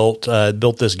you built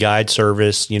this guide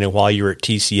service, while you were at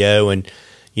TCO, and,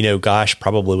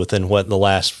 probably within the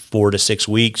last 4 to 6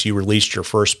 weeks, you released your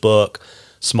first book,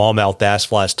 Smallmouth Bass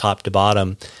Flies Top to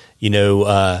Bottom.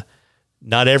 Not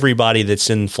everybody that's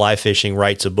in fly fishing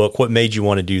writes a book. What made you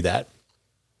want to do that?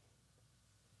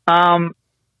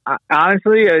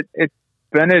 Honestly, it's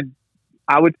been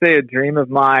I would say a dream of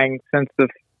mine since the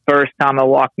first time I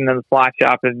walked into the fly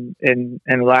shop in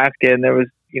Alaska, and there was,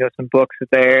 some books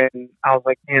there, and I was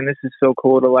like, man, this is so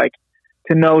cool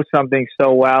to know something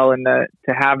so well, and to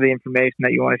have the information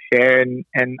that you want to share.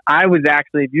 And I was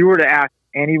actually, if you were to ask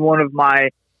any one of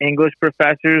my English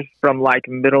professors from like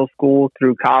middle school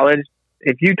through college,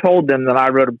 if you told them that I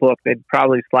wrote a book, they'd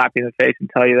probably slap you in the face and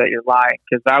tell you that you're lying,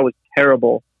 because I was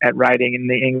terrible at writing in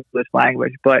the English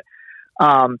language. But so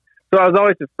I was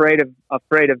always afraid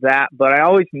of that. But I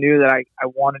always knew that I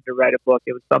wanted to write a book.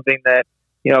 It was something that,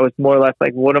 it was more or less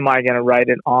like, what am I going to write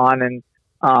it on? And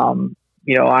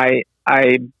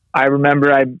I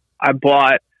remember I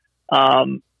bought I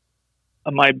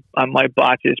might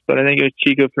botch this, but I think it was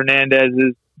Chico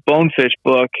Fernandez's Bonefish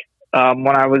book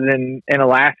when I was in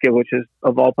Alaska, which is,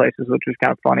 of all places, which was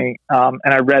kind of funny. And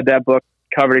I read that book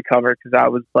cover to cover because I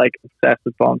was like obsessed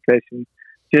with bonefish, and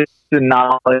just the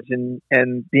knowledge and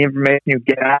the information you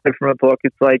get out of it from a book.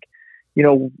 It's like,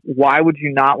 why would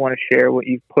you not want to share what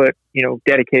you've put,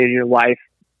 dedicated your life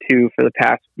to for the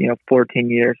past, 14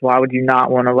 years? Why would you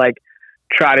not want to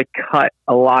try to cut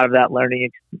a lot of that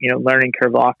learning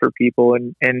curve off for people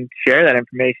and share that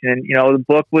information. And, the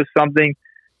book was something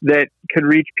that could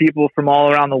reach people from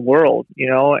all around the world,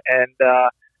 and,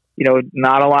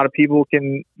 not a lot of people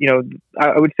can,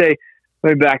 I would say,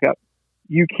 let me back up.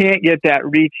 You can't get that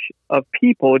reach of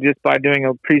people just by doing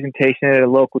a presentation at a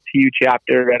local TU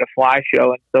chapter at a fly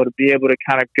show. And so to be able to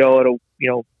kind of go at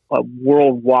a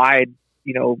worldwide,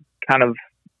 kind of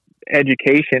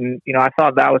education, I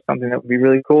thought that was something that would be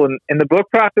really cool. And the book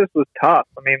process was tough.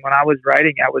 I mean, when I was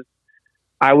writing,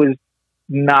 I was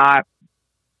not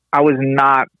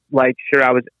like sure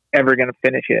I was ever going to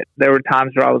finish it. There were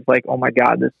times where I was like, oh my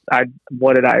God,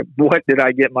 what did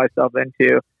I get myself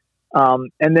into?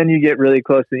 And then you get really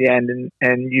close to the end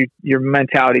and your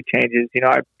mentality changes.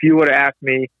 If you would have asked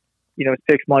me,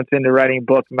 6 months into writing a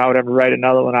book, if I would ever write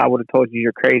another one, I would have told you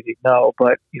you're crazy. No,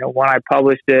 but when I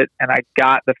published it and I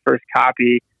got the first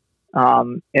copy,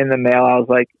 in the mail, I was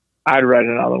like, I'd write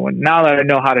another one. Now that I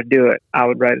know how to do it, I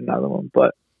would write another one.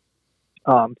 But,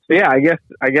 so yeah, I guess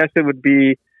it would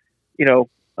be,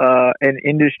 an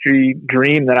industry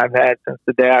dream that I've had since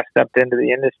the day I stepped into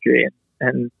the industry,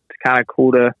 and it's kind of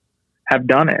cool to have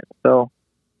done it. So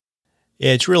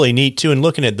yeah, it's really neat too. And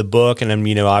looking at the book, and I'm,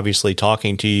 obviously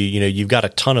talking to you, you've got a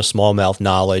ton of smallmouth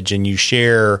knowledge, and you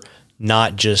share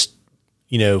not just,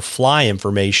 fly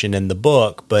information in the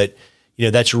book, but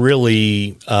that's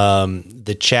really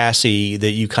the chassis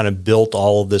that you kind of built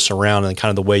all of this around, and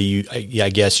kind of the way I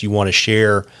guess you want to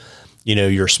share,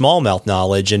 your smallmouth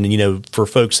knowledge. And, for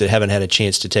folks that haven't had a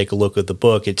chance to take a look at the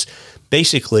book, it's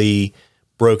basically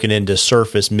broken into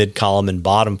surface, mid-column, and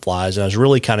bottom flies. And I was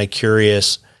really kind of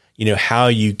curious, how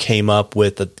you came up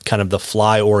with the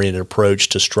fly-oriented approach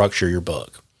to structure your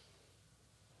book.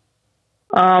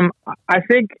 I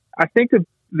think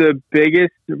the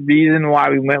biggest reason why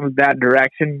we went with that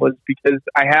direction was because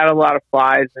I had a lot of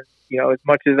flies, and as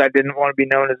much as I didn't want to be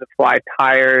known as a fly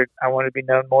tyer, I wanted to be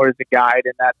known more as a guide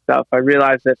and that stuff. I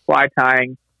realized that fly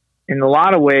tying, in a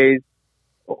lot of ways,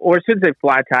 or I shouldn't say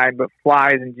fly tying, but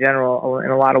flies in general,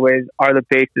 in a lot of ways, are the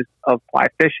basis of fly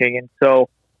fishing. And so,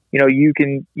 you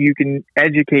can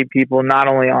educate people not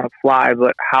only on a fly,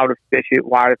 but how to fish it,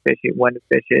 why to fish it, when to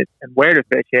fish it, and where to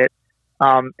fish it.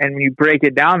 And when you break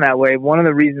it down that way, one of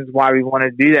the reasons why we want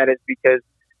to do that is because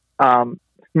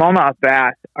smallmouth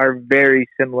bass are very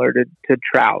similar to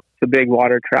trout, to big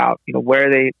water trout. Where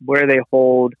they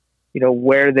hold,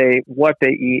 what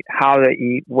they eat, how they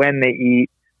eat, when they eat.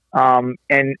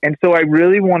 And so I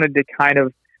really wanted to kind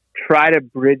of try to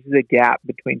bridge the gap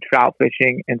between trout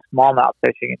fishing and smallmouth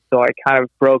fishing. And so I kind of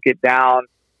broke it down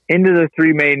into the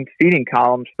three main feeding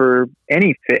columns for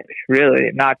any fish,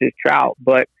 really, not just trout,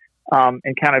 but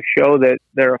and kind of show that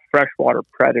they're a freshwater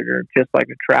predator, just like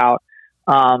a trout.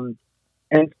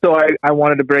 And so I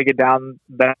wanted to break it down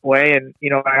that way. And,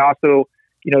 I also,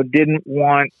 didn't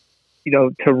want,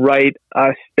 to write a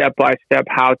step-by-step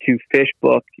how to fish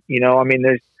book.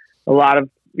 There's a lot of,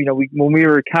 when we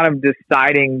were kind of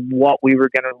deciding what we were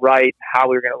going to write, how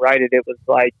we were going to write it was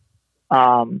like,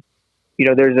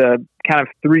 there's a kind of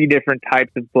three different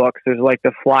types of books. There's like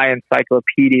the fly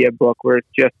encyclopedia book where it's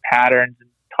just patterns and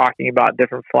talking about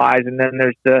different flies. And then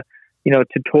there's the,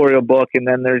 tutorial book. And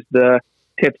then there's the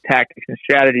tips, tactics, and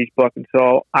strategies book. And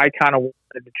so I kind of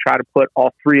wanted to try to put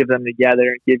all three of them together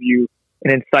and give you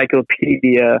an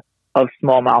encyclopedia of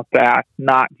smallmouth bass,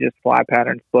 not just fly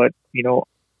patterns, but,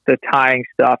 the tying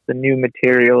stuff, the new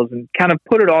materials, and kind of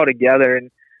put it all together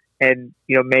and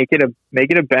make it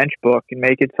a bench book and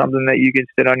make it something that you can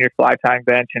sit on your fly tying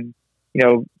bench and,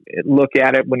 look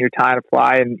at it when you're tying a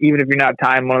fly. And even if you're not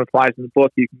tying one of the flies in the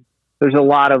book, there's a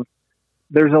lot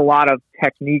of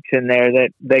techniques in there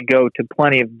that go to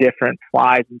plenty of different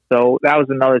flies. And so that was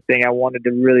another thing I wanted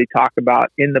to really talk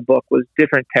about in the book was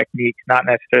different techniques, not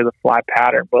necessarily the fly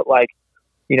pattern, but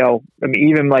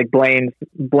even like Blaine's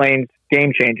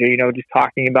Game Changer, just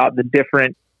talking about the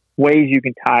different ways you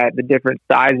can tie it, the different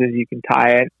sizes you can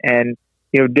tie it, and,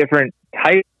 different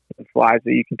types of flies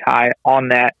that you can tie on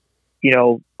that,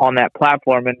 on that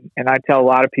platform. And I tell a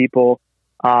lot of people,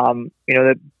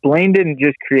 that Blaine didn't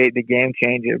just create the Game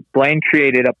Changer. Blaine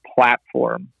created a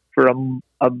platform for an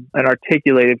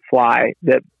articulated fly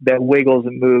that wiggles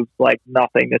and moves like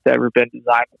nothing that's ever been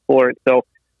designed before. So,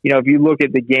 if you look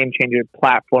at the Game Changer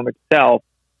platform itself,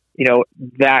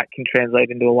 that can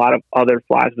translate into a lot of other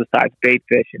flies besides bait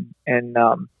fish and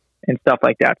stuff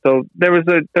like that. So there was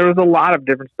a lot of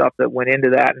different stuff that went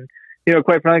into that. And,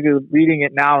 quite frankly, reading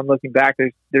it now and looking back,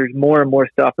 there's more and more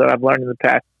stuff that I've learned in the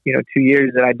past, 2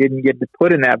 years that I didn't get to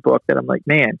put in that book that I'm like,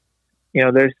 man,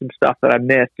 there's some stuff that I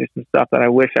missed. There's some stuff that I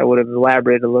wish I would have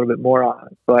elaborated a little bit more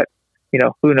on. But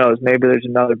who knows? Maybe there's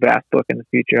another bass book in the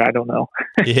future. I don't know.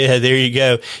 Yeah, there you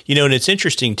go. And it's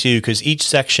interesting too, because each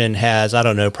section has, I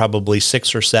don't know, probably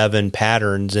 6 or 7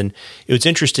 patterns. And it was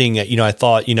interesting, I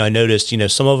thought, I noticed,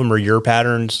 some of them are your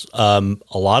patterns. A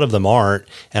lot of them aren't.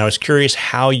 And I was curious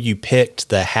how you picked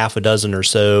the half a dozen or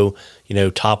so,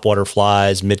 top water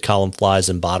flies, mid column flies,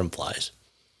 and bottom flies.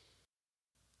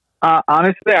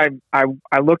 Honestly,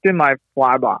 I looked in my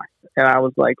fly box and I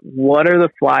was like, what are the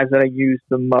flies that I use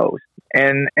the most?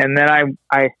 And then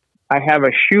I have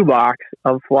a shoebox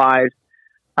of flies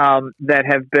that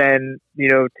have been,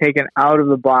 taken out of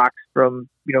the box from,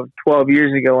 12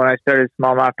 years ago when I started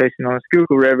smallmouth fishing on the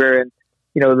Schuylkill River. And,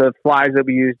 the flies that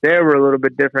we used there were a little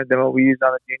bit different than what we used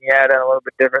on the Juniata and a little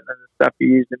bit different than the stuff we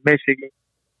used in Michigan.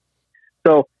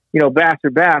 So, bass are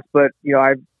bass, but,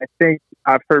 I think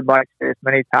I've heard Mike say this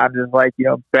many times is like,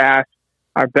 bass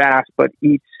are bass, but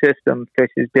each system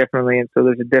fishes differently. And so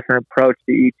there's a different approach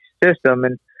to each system.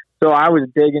 And so I was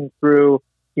digging through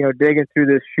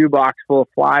this shoebox full of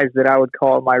flies that I would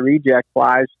call my reject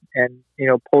flies and,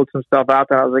 pulled some stuff out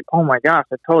there. I was like, oh my gosh,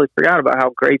 I totally forgot about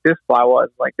how great this fly was.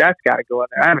 Like, that's got to go in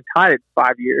there. I haven't tied it in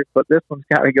 5 years, but this one's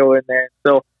got to go in there.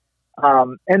 So,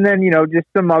 and then, just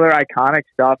some other iconic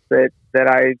stuff that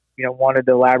I, wanted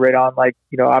to elaborate on, like,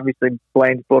 obviously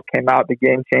Blaine's book came out, The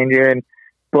Game Changer and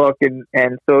book. And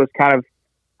so it's kind of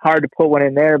hard to put one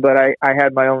in there, but I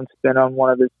had my own spin on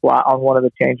one of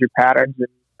the changer patterns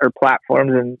or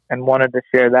platforms and wanted to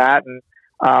share that. And,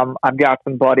 I've got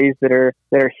some buddies that are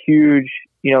huge,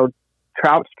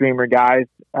 trout streamer guys.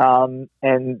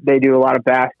 And they do a lot of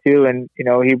bass too. And,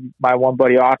 my one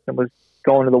buddy, Austin, was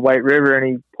going to the White River and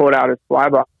he pulled out his fly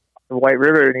box the White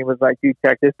River and he was like, dude,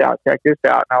 check this out. And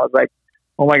I was like,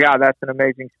 oh my God, that's an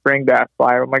amazing spring bass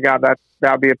fly. Oh my God,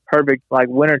 that'd be a perfect like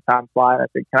wintertime fly. And I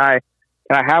said, can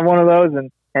I have one of those?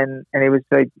 And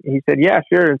he said, yeah,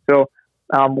 sure. And so,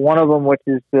 one of them, which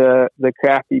is the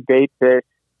crafty bait fish,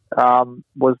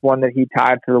 was one that he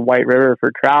tied to the White River for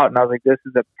trout. And I was like, this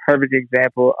is a perfect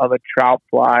example of a trout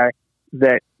fly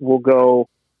that will go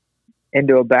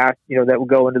into a bass, that will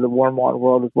go into the warm water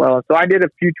world as well. And so I did a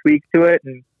few tweaks to it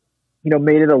and,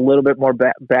 made it a little bit more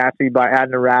bassy by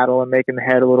adding a rattle and making the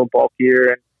head a little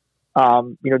bulkier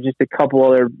and, just a couple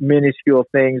other minuscule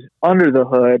things under the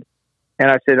hood. And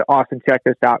I said, Austin, check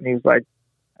this out. And he was like,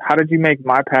 how did you make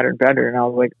my pattern better? And I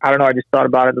was like, I don't know. I just thought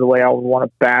about it the way I would want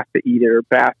a bass to eat it or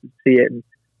bass to see it.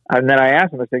 And then I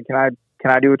asked him, I said, can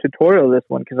I do a tutorial of this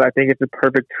one? Cause I think it's a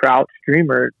perfect trout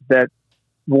streamer that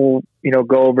will,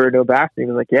 go over into a bass. And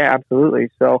he was like, yeah,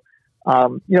 absolutely. So, a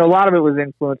lot of it was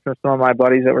influenced from some of my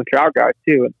buddies that were trout guys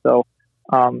too. And so,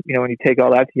 when you take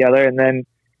all that together and then,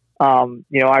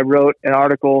 I wrote an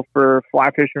article for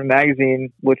Fly Fisherman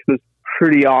Magazine, which was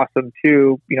pretty awesome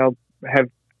too. Have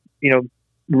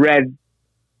read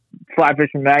Fly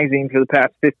Fisherman Magazine for the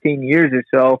past 15 years or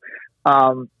so,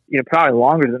 probably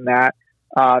longer than that.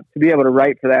 To be able to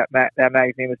write for that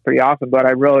magazine was pretty awesome. But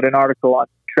I wrote an article on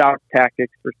trout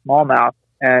tactics for smallmouth,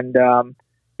 and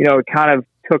it kind of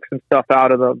took some stuff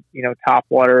out of the top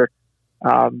water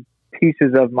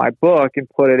pieces of my book and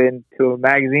put it into a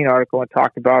magazine article and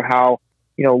talked about how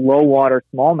low water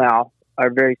smallmouth are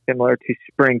very similar to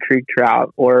spring creek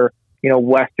trout or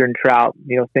western trout,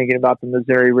 thinking about the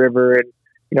Missouri River and,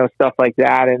 stuff like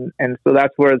that. And so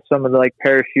that's where some of the like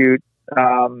parachute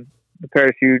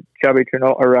chubby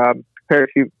Chernobyl or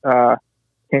parachute, can't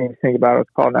even think about what it's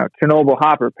called now,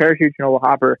 parachute Chernobyl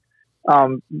hopper,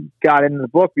 got into the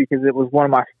book because it was one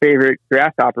of my favorite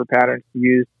grasshopper patterns to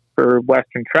use for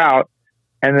western trout.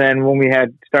 And then when we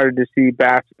had started to see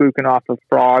bass spooking off of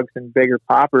frogs and bigger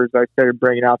poppers, I started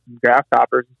bringing out some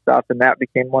grasshoppers and stuff. And that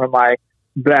became one of my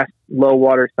best low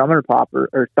water summer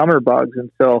bugs.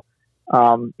 And so,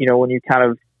 when you kind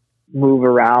of move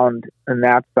around in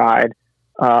that side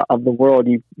of the world,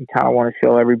 you kind of want to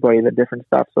show everybody the different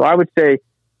stuff. So I would say,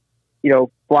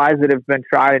 flies that have been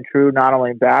tried and true, not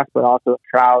only in bass, but also in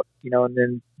trout, and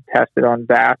then tested on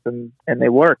bass and they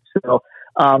work. So,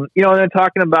 and then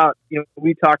talking about,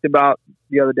 we talked about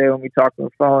the other day when we talked on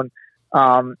the phone,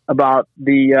 about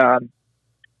the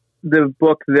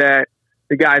book that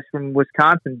the guys from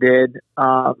Wisconsin did.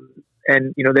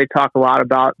 And, they talk a lot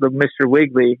about the Mr.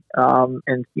 Wiggly,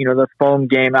 and, the foam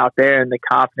game out there and the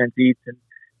confidence eats. And,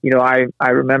 I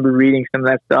remember reading some of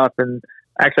that stuff, and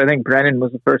actually I think Brennan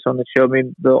was the first one that showed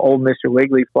me the old Mr.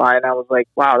 Wiggly fly. And I was like,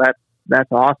 wow,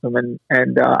 that's awesome. And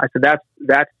I said,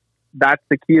 that's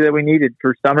the key that we needed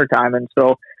for summertime. And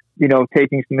so,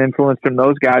 taking some influence from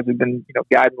those guys who've been,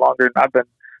 guiding longer than I've been,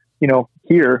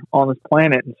 here on this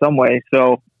planet in some way.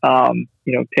 So,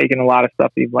 taking a lot of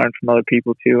stuff that you've learned from other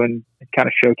people too, and kind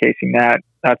of showcasing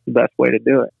that's the best way to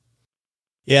do it.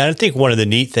 Yeah, I think one of the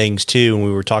neat things too, and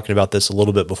we were talking about this a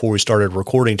little bit before we started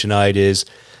recording tonight, is,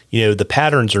 the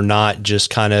patterns are not just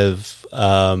kind of,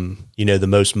 the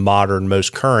most modern,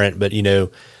 most current, but,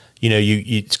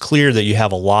 it's clear that you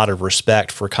have a lot of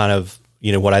respect for kind of,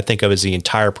 what I think of as the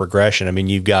entire progression. I mean,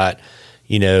 you've got,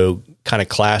 kind of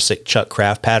classic Chuck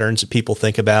Craft patterns that people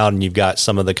think about, and you've got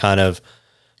some of the kind of,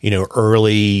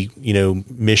 early,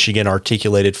 Michigan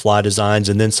articulated fly designs,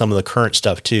 and then some of the current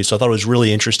stuff too. So I thought it was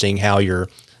really interesting how your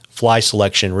fly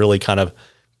selection really kind of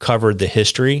covered the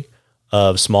history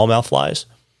of smallmouth flies.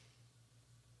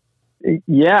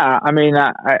 Yeah. I mean,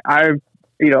 I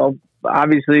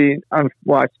obviously,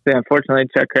 unfortunately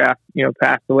Chuck Craft,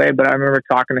 passed away, but I remember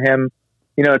talking to him,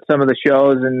 at some of the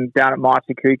shows and down at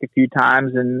Mossy Creek a few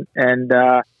times, and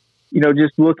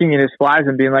just looking at his flies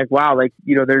and being like, wow, like,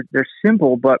 they're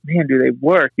simple, but man, do they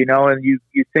work, and you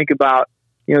think about,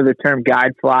 the term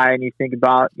guide fly, and you think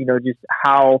about, just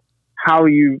how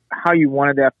you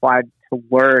wanted that fly to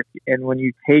work. And when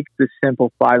you take the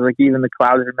simple flies, like even the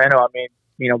clouded minnow, I mean,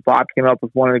 Bob came up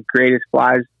with one of the greatest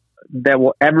flies that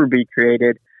will ever be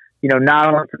created,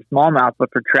 not only for smallmouth, but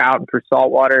for trout and for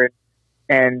saltwater.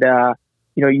 And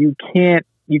you can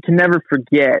never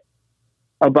forget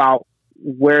about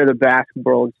where the bass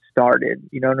world started.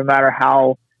 No matter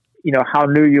how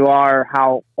new you are,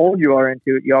 how old you are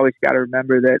into it, you always got to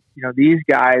remember that, these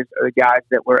guys are the guys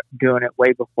that were doing it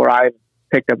way before I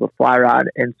picked up a fly rod.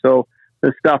 And so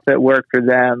the stuff that worked for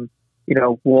them,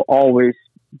 will always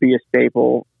be a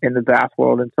staple in the bass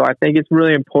world. And so I think it's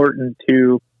really important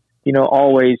to,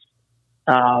 always,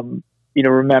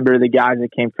 remember the guys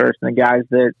that came first and the guys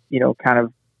that, kind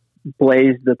of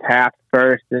blazed the path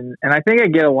first. And I think I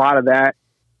get a lot of that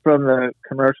from the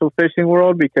commercial fishing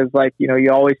world, because like,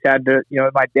 you always had to,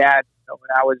 my dad, when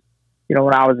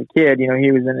I was a kid,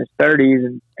 he was in his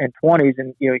 30s and 20s,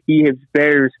 and, he is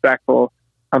very respectful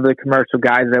of the commercial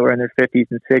guys that were in their 50s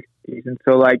and 60s. And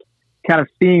so like kind of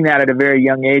seeing that at a very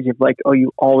young age of like, oh,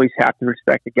 you always have to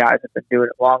respect the guys that have been doing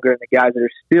it longer and the guys that are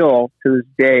still to this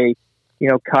day,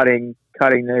 cutting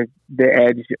the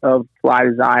edge of fly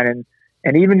design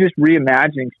and even just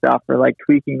reimagining stuff or like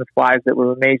tweaking the flies that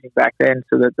were amazing back then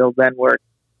so that they'll then work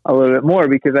a little bit more.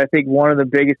 Because I think one of the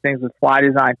biggest things with fly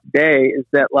design today is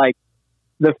that like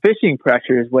the fishing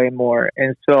pressure is way more.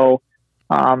 And so,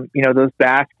 those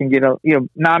bass can get,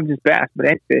 not just bass, but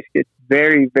any fish gets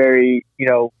very, very,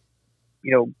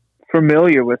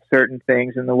 familiar with certain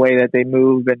things and the way that they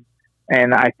move.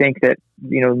 And I think that,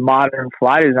 modern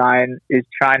fly design is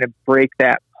trying to break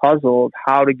that puzzle of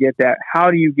how do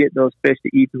you get those fish to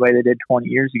eat the way they did 20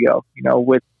 years ago,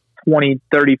 with 20,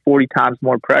 30, 40 times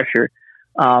more pressure.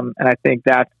 And I think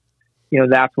that's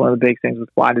one of the big things with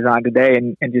fly design today.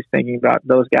 And just thinking about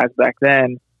those guys back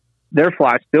then, their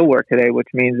flies still work today, which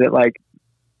means that like,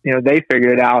 they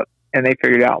figured it out and they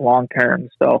figured it out long term.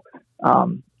 So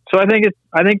I think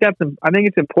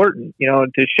it's important,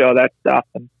 to show that stuff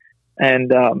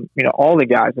and all the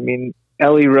guys. I mean,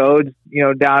 Ellie Rhodes,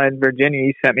 down in Virginia,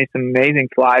 he sent me some amazing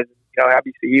flies.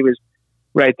 Obviously he was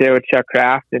right there with Chuck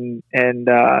Craft and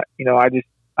I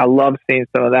love seeing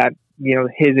some of that,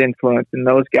 his influence in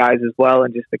those guys as well.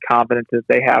 And just the confidence that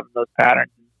they have in those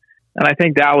patterns. And I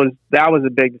think that was a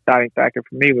big deciding factor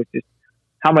for me, was just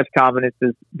how much confidence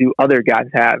do other guys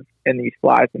have in these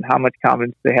flies and how much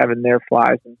confidence they have in their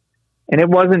flies. And it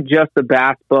wasn't just the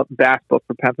bass book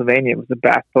for Pennsylvania. It was the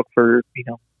bass book for,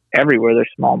 everywhere there's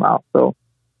smallmouth. So.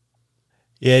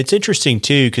 Yeah, it's interesting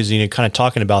too, because, kind of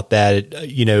talking about that,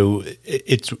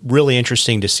 it's really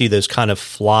interesting to see those kind of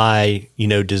fly,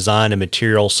 design and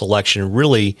material selection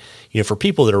really, for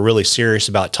people that are really serious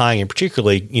about tying, and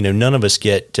particularly, none of us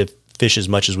get to fish as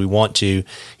much as we want to,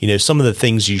 some of the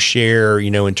things you share,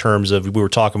 in terms of, we were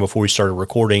talking before we started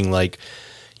recording, like,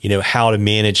 how to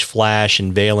manage flash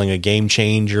and veiling a game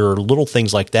changer, little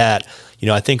things like that,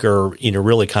 I think are,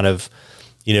 really kind of,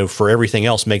 for everything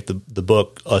else, make the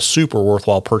book a super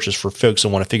worthwhile purchase for folks that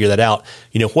want to figure that out.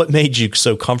 What made you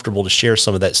so comfortable to share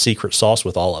some of that secret sauce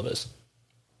with all of us?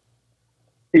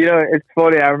 It's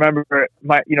funny. I remember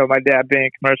my dad being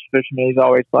a commercial fisherman. He's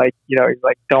always like, he's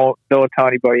like, don't tell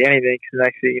anybody anything, because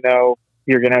next thing you know,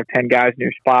 you're going to have 10 guys in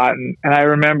your spot. And I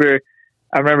remember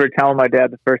telling my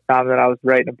dad the first time that I was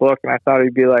writing a book, and I thought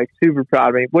he'd be like super proud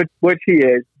of me, which he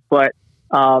is. But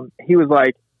he was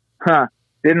like,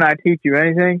 didn't I teach you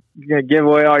anything? You're going to give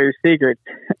away all your secrets.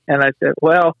 And I said,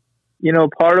 well,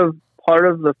 part of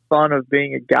the fun of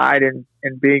being a guide and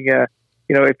being a,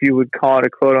 if you would call it a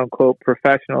quote unquote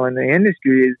professional in the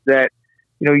industry, is that,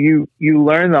 you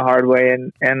learn the hard way.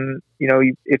 And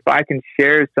if I can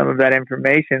share some of that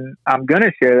information, I'm going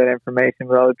to share that information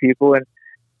with other people.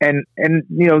 and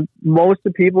most of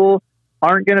the people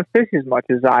aren't going to fish as much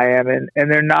as I am, and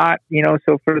they're not,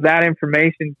 so for that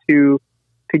information to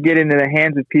get into the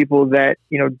hands of people that,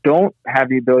 don't have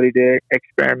the ability to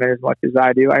experiment as much as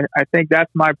I do, I think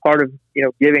that's my part of,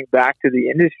 giving back to the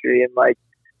industry and like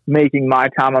making my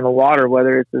time on the water,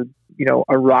 whether it's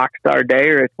a rock star day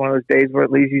or it's one of those days where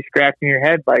it leaves you scratching your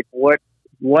head, like what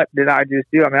did I just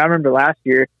do? I mean, I remember last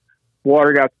year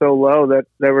water got so low that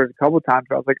there was a couple of times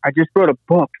where I was like, I just wrote a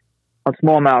book on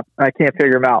smallmouth and I can't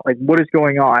figure them out. Like, what is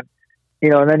going on?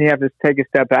 And then you have to take a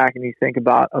step back and you think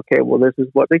about, okay, well, this is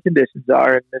what the conditions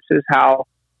are, and this is how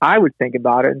I would think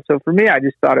about it. And so for me, I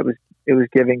just thought it was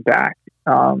giving back.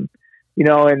 And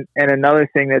another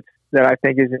thing that I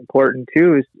think is important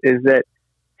too is that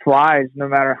flies, no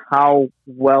matter how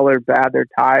well or bad they're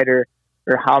tied or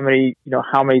how many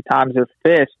times they're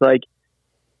fished, like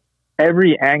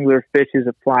every angler fishes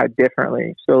a fly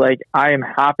differently. So like, I am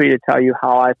happy to tell you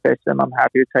how I fish them. I'm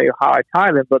happy to tell you how I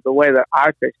tie them, but the way that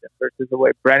I fish them versus the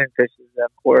way Brennan fishes them,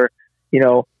 or,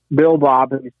 Bill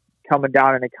Bob, who's coming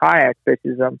down in a kayak,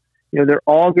 fishes them, they're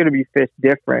all going to be fished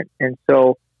different. And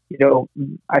so,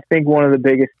 I think one of the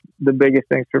biggest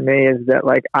things for me is that,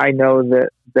 like, I know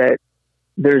that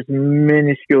there's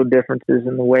minuscule differences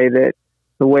in the way that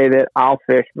I'll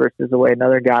fish versus the way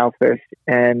another guy will fish.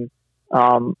 And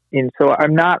so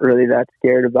I'm not really that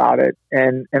scared about it.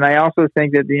 And I also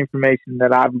think that the information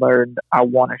that I've learned, I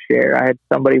want to share. I had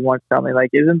somebody once tell me,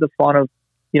 like, isn't the fun of,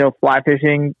 fly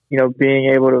fishing,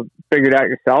 being able to figure it out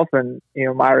yourself? And,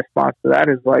 my response to that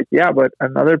is like, yeah, but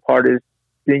another part is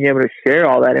being able to share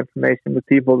all that information with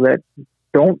people that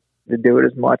don't do it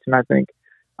as much. And I think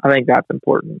that's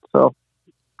important. So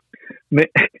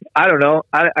I don't know.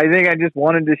 I think I just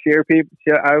wanted to share people.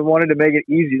 I wanted to make it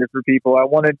easier for people.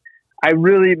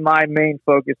 My main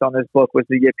focus on this book was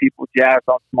to get people jazzed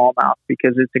on smallmouth,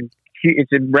 because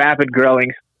it's a rapid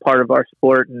growing part of our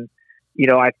sport. And,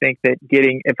 I think that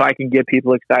if I can get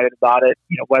people excited about it,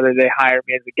 whether they hire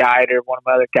me as a guide or one of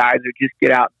my other guides, or just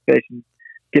get out and fish and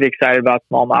get excited about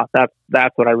smallmouth,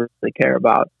 that's what I really care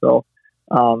about. So,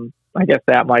 I guess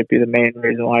that might be the main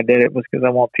reason why I did it, was because I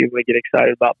want people to get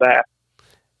excited about that.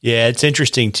 Yeah, it's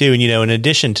interesting too. And, in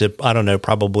addition to, I don't know,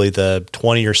 probably the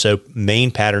 20 or so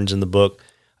main patterns in the book,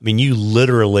 I mean, you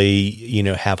literally,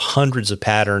 have hundreds of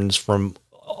patterns from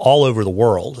all over the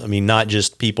world. I mean, not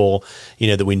just people,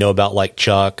 that we know about, like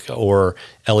Chuck or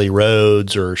Ellie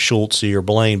Rhodes or Schultze or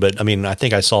Blaine, but I mean, I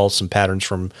think I saw some patterns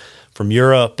from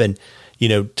Europe. And,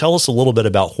 tell us a little bit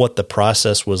about what the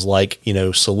process was like,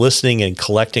 soliciting and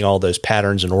collecting all those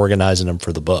patterns and organizing them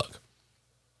for the book.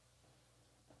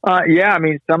 Yeah, I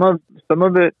mean, some of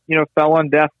it, fell on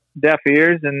deaf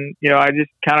ears, and, I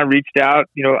just kind of reached out,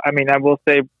 I mean, I will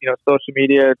say, social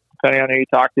media, depending on who you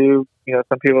talk to,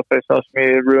 some people say social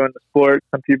media ruined the sport.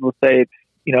 Some people say it's,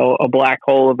 a black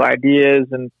hole of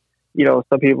ideas. And,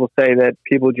 some people say that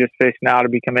people just fish now to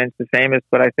become Insta famous.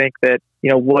 But I think that,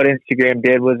 what Instagram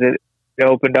did was it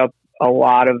opened up a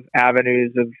lot of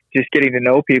avenues of just getting to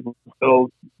know people. So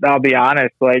I'll be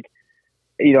honest, like,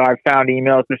 I found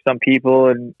emails for some people,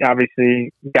 and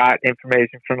obviously got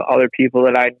information from other people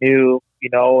that I knew,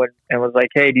 and was like,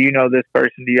 hey, do you know this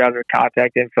person? Do you have their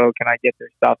contact info? Can I get their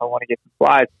stuff? I want to get some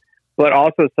flies. But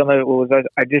also some of it was,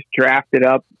 I just drafted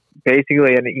up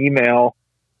basically an email,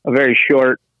 a very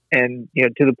short and,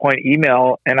 to the point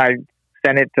email. And I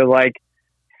sent it to like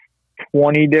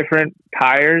 20 different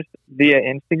tires via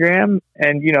Instagram,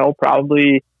 and,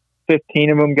 probably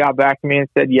 15 of them got back to me and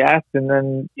said yes. And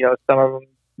then, some of them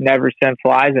never sent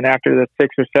flies. And after the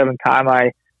 6th or 7th time,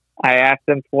 I asked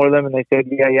them for them, and they said,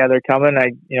 yeah, they're coming.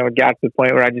 I, got to the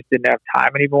point where I just didn't have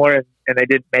time anymore, and they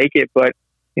didn't make it. But,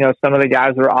 some of the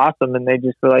guys were awesome, and they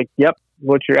just were like, yep,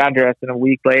 what's your address? And a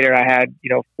week later I had,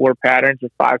 4 patterns or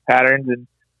 5 patterns, and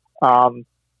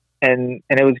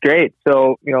it was great.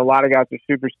 So, a lot of guys were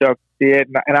super stoked to see it.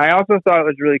 And I also thought it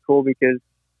was really cool because,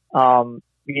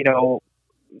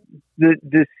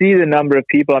 to see the number of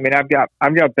people. I mean, I've got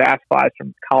bass flies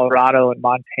from Colorado and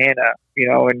Montana,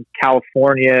 and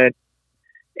California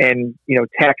and,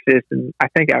 Texas, and I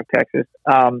think out of Texas,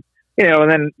 and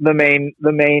then the main,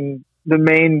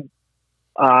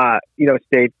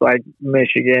 states like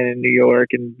Michigan and New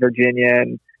York and Virginia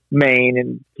and Maine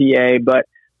and PA. But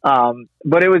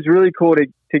it was really cool to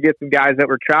get some guys that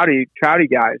were trouty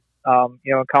guys,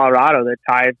 in Colorado that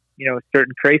tied,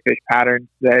 certain crayfish patterns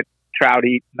that trout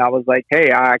eat. And I was like, hey,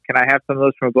 can I have some of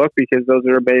those from a book? Because those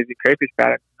are amazing crayfish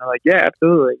patterns. And they're like, yeah,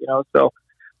 absolutely. So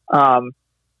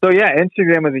yeah,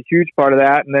 Instagram was a huge part of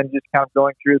that. And then just kind of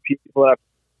going through the people at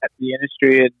the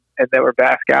industry and that were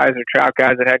bass guys or trout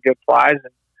guys that had good flies.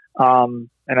 And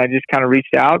And I just kind of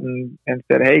reached out and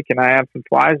said, hey, can I have some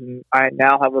flies? And I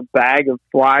now have a bag of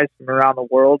flies from around the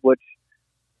world, which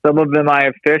some of them I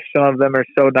have fished. Some of them are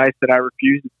so nice that I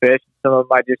refuse to fish. Some of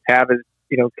them I just have as,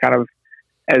 kind of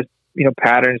as,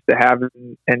 patterns to have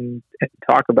and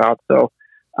talk about. So,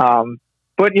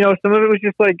 but some of it was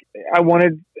just like, I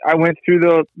went through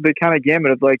the kind of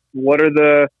gamut of like, what are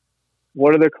the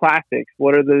classics?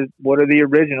 What are the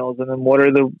originals? And then what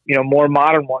are the, more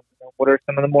modern ones? What are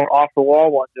some of the more off the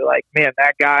wall ones? They're like, man,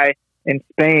 that guy in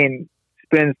Spain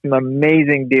spins some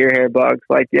amazing deer hair bugs.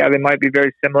 Like, yeah, they might be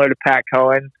very similar to Pat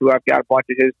Cohen, who I've got a bunch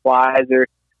of his flies, or,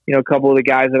 a couple of the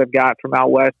guys that I've got from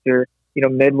out west or,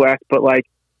 Midwest, but like,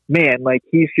 man, like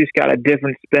he's just got a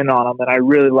different spin on them, and I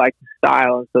really like the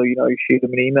style. And so, you shoot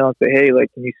them an email and say, hey,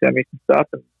 like, can you send me some stuff?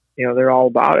 And, they're all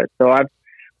about it. So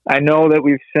I know that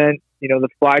we've sent, the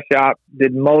fly shop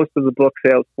did most of the book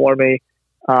sales for me,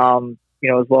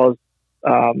 as well as,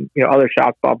 other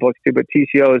shops bought books too, but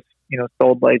TCO's,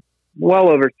 sold like well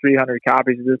over 300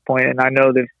 copies at this point. And I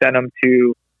know they've sent them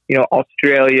to,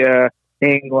 Australia,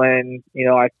 England,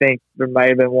 I think there might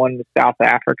have been one to South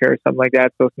Africa or something like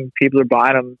that. So some people are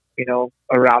buying them,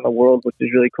 around the world, which is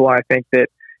really cool. And I think that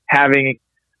having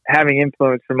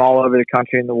influence from all over the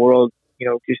country and the world,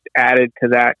 just added to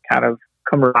that kind of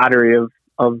camaraderie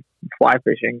of fly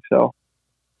fishing. So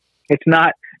it's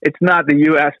not the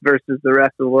U.S. versus the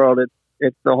rest of the world.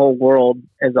 It's the whole world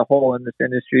as a whole in this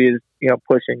industry is,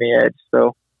 pushing the edge.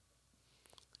 So.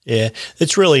 Yeah,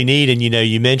 it's really neat. And,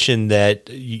 you mentioned that,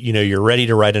 you're ready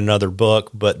to write another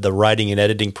book, but the writing and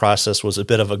editing process was a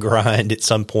bit of a grind at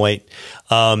some point.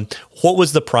 What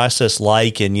was the process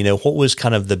like? And, what was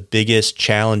kind of the biggest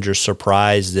challenge or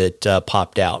surprise that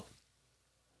popped out?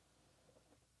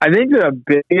 I think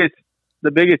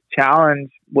the biggest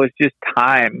challenge was just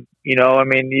time. You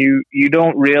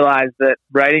don't realize that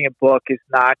writing a book is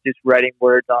not just writing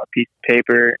words on a piece of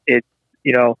paper. It's,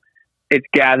 it's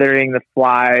gathering the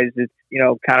flies. It's,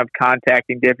 kind of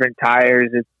contacting different tires.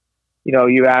 It's,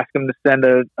 you ask them to send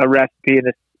a recipe in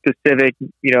a specific,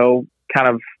 kind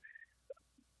of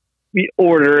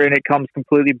order, and it comes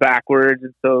completely backwards.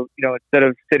 And so, instead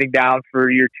of sitting down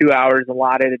for your 2 hours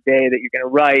allotted a day that you're going to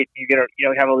write, you're going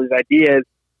to, have all these ideas.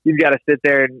 You've got to sit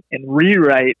there and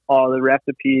rewrite all the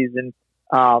recipes. And,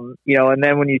 and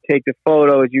then when you take the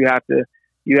photos, you have to,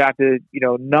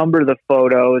 number the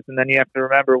photos, and then you have to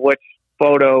remember which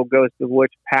photo goes to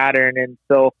which pattern. And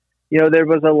so, there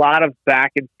was a lot of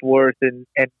back and forth and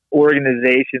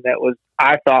organization that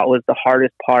I thought was the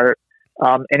hardest part.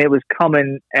 And it was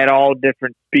coming at all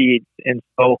different speeds. And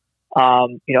so,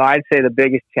 I'd say the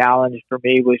biggest challenge for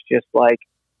me was just like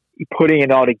putting it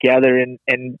all together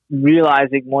and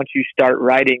realizing once you start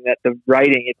writing that the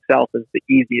writing itself is the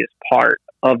easiest part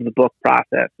of the book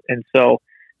process. And so,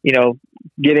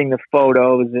 getting the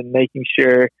photos and making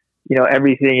sure,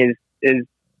 everything is,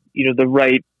 the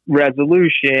right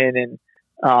resolution and,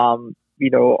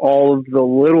 all of the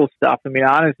little stuff. I mean,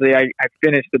 honestly, I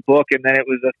finished the book and then it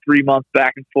was a 3-month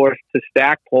back and forth to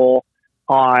Stackpole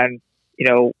on,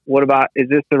 what about, is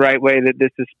this the right way that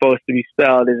this is supposed to be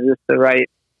spelled? Is this the right,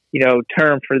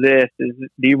 term for this? Do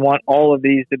you want all of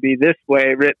these to be this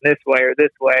way, written this way or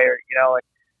this way, or,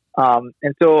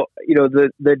 and so,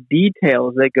 the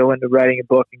details that go into writing a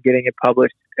book and getting it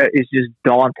published is just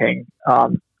daunting,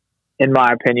 in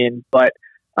my opinion. But,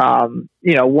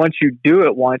 once you do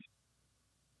it once,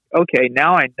 okay,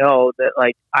 now I know that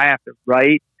like I have to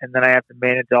write and then I have to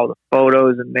manage all the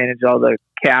photos and manage all the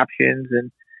captions and,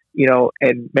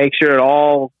 and make sure it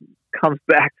all comes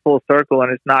back full circle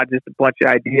and it's not just a bunch of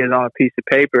ideas on a piece of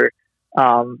paper.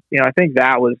 I think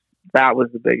that was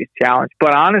the biggest challenge,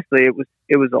 but honestly,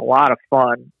 it was a lot of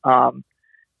fun.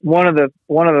 One of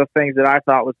the things that I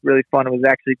thought was really fun was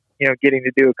actually, getting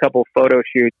to do a couple photo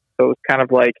shoots. So it was kind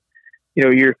of like,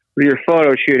 you're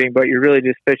photo shooting, but you're really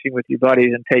just fishing with your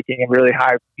buddies and taking a really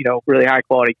high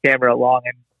quality camera along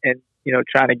and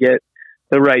trying to get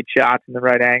the right shots and the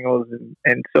right angles.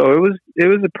 And so it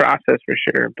was a process for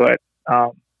sure, but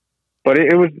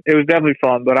it was definitely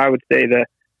fun. But I would say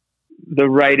the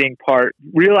writing part,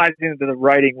 realizing that the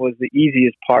writing was the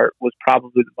easiest part, was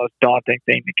probably the most daunting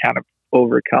thing to kind of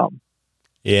overcome.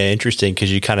 Yeah, interesting,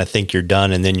 because you kind of think you're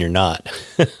done and then you're not.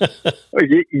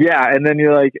 Yeah, and then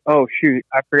you're like, oh shoot,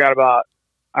 I forgot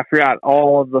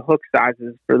all of the hook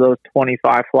sizes for those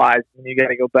 25 flies, and you got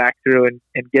to go back through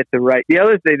and get the right. The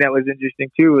other thing that was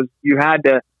interesting too was you had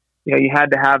to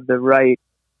have the right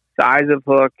size of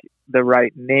hook, the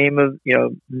right name of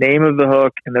the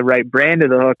hook, and the right brand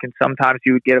of the hook. And sometimes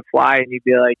you would get a fly and you'd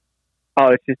be like, oh,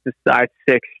 it's just a size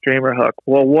 6 streamer hook.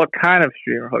 Well, what kind of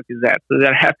streamer hook is that? So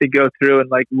then I have to go through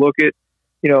and like look at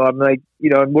I'm like,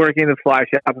 I'm working in the fly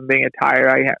shop and being a tire.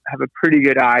 I have a pretty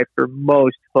good eye for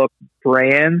most hook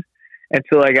brands. And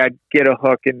so like I'd get a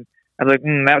hook and I'm like,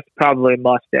 that's probably a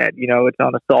Mustad. It's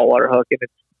on a saltwater hook and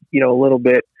it's, a little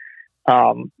bit,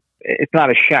 it's not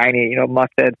as shiny.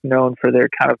 Mustad's known for their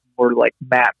kind of more like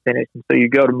matte finish. And so you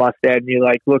go to Mustad and you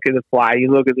like look at the fly, you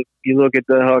look at the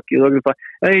hook, you look at the fly,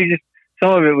 and then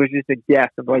some of it was just a guess.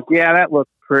 I'm like, yeah, that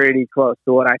looks pretty close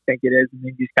to what I think it is, and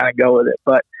then you just kind of go with it.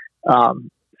 But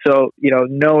so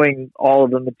knowing all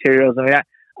of the materials, I mean,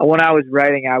 when I was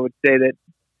writing, I would say that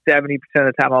 70% of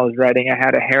the time I was writing, I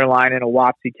had a hairline and a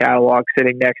Wapsi catalog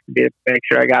sitting next to me to make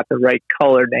sure I got the right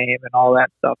color name and all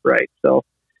that stuff right. So,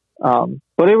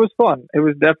 but it was fun. It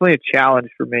was definitely a challenge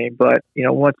for me. But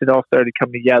once it all started to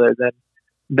come together,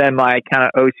 then my kind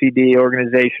of OCD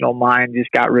organizational mind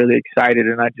just got really excited,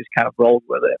 and I just kind of rolled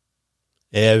with it.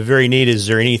 Yeah, very neat. Is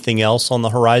there anything else on the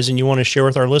horizon you want to share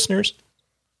with our listeners?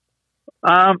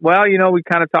 Well, we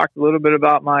kind of talked a little bit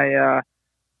about my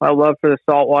love for the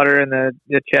saltwater and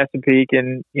the Chesapeake,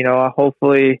 and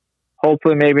hopefully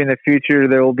maybe in the future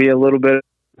there will be a little bit of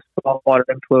saltwater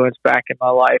influence back in my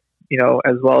life,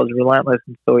 as well as Relentless.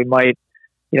 And so we might,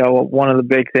 one of the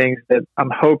big things that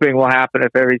I'm hoping will happen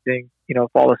if everything,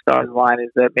 if all the stars align,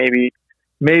 is that maybe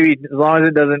as long as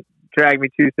it doesn't drag me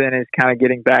too thin, is kind of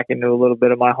getting back into a little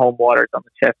bit of my home waters on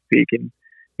the Chesapeake and,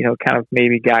 kind of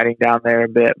maybe guiding down there a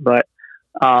bit. But,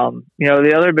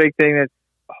 the other big thing that's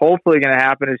hopefully going to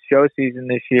happen is show season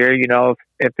this year,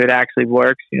 if it actually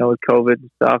works, with COVID and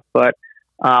stuff. But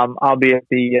I'll be at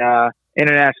the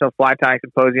International Fly Tying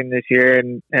Symposium this year,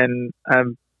 and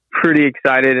I'm pretty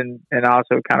excited and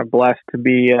also kind of blessed to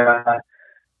be, a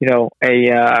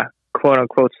quote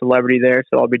unquote celebrity there.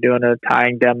 So I'll be doing a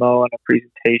tying demo and a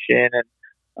presentation,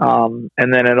 and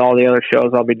then at all the other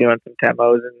shows I'll be doing some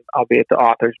demos, and I'll be at the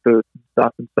author's booth and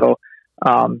stuff. And so,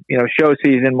 show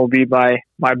season will be my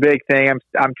big thing.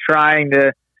 I'm trying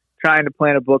to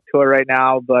plan a book tour right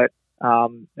now, but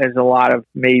there's a lot of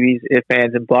maybes, ifs,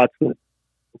 ands, and buts with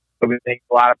everything.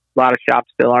 A lot of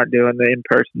shops still aren't doing the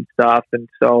in-person stuff, and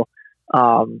so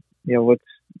what's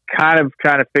kind of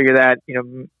trying to figure that,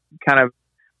 kind of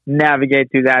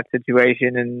navigate through that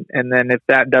situation, and then if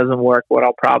that doesn't work, what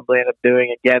I'll probably end up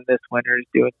doing again this winter is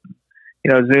doing some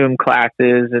Zoom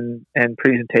classes and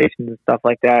presentations and stuff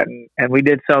like that. And we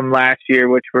did some last year,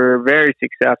 which were very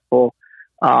successful.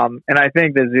 And I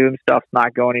think the Zoom stuff's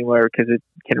not going anywhere because it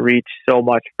can reach so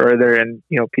much further, and,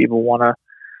 people want to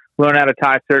learn how to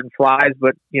tie certain flies,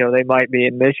 but, they might be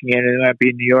in Michigan and they might be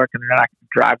in New York, and they're not going to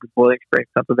drive to Boiling Springs,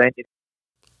 Pennsylvania.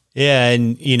 Yeah.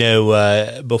 And,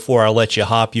 before I let you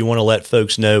hop, you want to let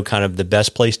folks know kind of the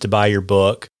best place to buy your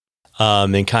book,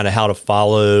 and kind of how to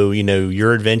follow,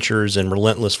 your adventures and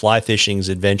Relentless Fly Fishing's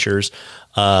adventures,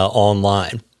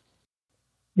 online.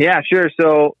 Yeah, sure.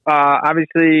 So,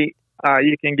 obviously,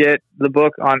 you can get the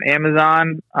book on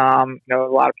Amazon. A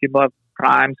lot of people have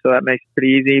Prime, so that makes it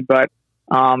pretty easy, but,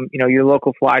 your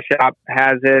local fly shop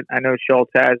has it. I know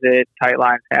Schultz has it.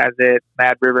 Tightlines has it.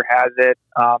 Mad River has it.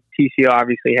 TCO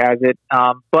obviously has it.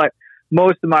 But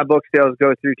most of my book sales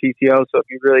go through TCO. So if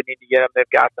you really need to get them,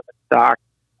 they've got them in stock.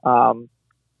 And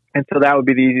so that would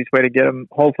be the easiest way to get them.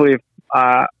 Hopefully, if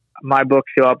my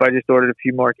books show up, I just ordered a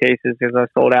few more cases because I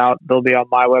sold out. They'll be on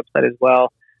my website as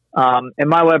well. And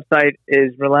my website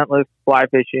is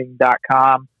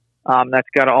relentlessflyfishing.com. That's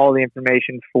got all the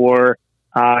information for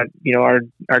our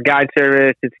guide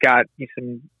service. It's got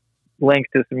some links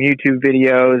to some YouTube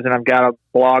videos, and I've got a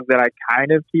blog that I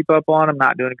kind of keep up on. I'm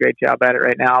not doing a great job at it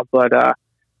right now, but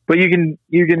you can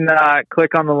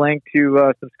click on the link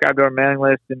to subscribe to our mailing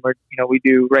list, and we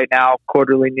do right now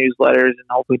quarterly newsletters, and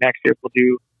hopefully next year we'll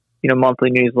do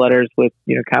monthly newsletters with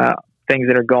kind of things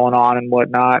that are going on and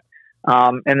whatnot.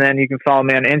 And then you can follow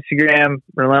me on Instagram,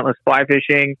 Relentless Fly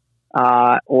Fishing,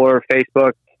 or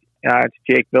Facebook. It's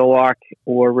Jake Villwock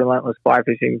or Relentless Fly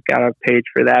Fishing. Got a page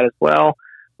for that as well.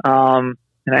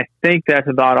 And I think that's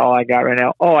about all I got right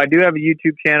now. Oh, I do have a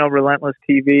YouTube channel, Relentless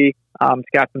TV. It's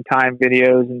got some time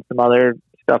videos and some other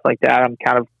stuff like that. I'm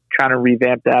kind of trying to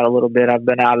revamp that a little bit. I've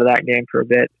been out of that game for a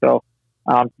bit. So,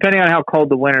 depending on how cold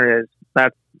the winter is,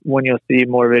 that's when you'll see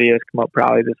more videos come up,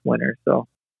 probably this winter. So,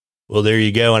 well, there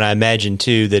you go. And I imagine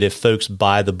too, that if folks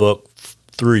buy the book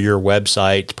through your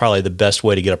website, it's probably the best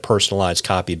way to get a personalized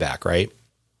copy back, right?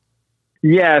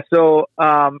 Yeah. So,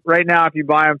 right now, if you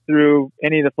buy them through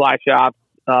any of the fly shops,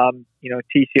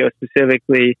 TCO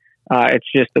specifically, it's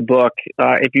just a book.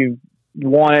 If you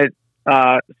want it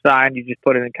signed, you just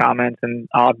put it in the comments, and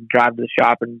I'll drive to the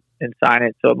shop and sign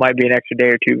it. So it might be an extra day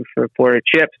or two before it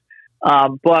ships.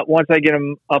 But once I get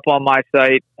them up on my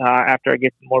site, after I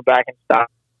get some more back in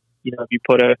stock, if you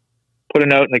put a put a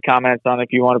note in the comments on if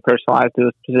you want to personalize to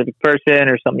a specific person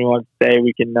or something you want to say.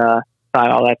 We can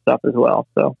sign all that stuff as well.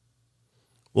 So.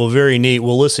 Well, very neat.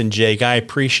 Well, listen, Jake, I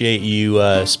appreciate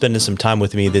you spending some time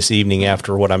with me this evening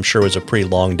after what I'm sure was a pretty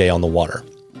long day on the water.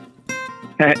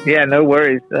 Yeah, no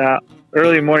worries.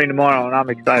 Early morning tomorrow, and I'm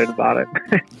excited about it.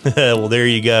 Well, there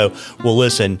you go. Well,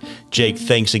 listen, Jake,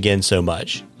 thanks again so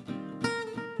much.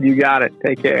 You got it.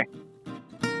 Take care.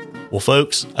 Well,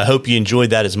 folks, I hope you enjoyed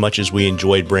that as much as we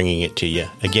enjoyed bringing it to you.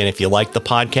 Again, if you like the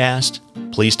podcast,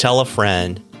 please tell a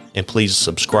friend. And please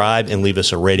subscribe and leave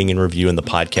us a rating and review in the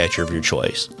podcatcher of your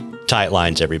choice. Tight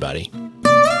lines, everybody.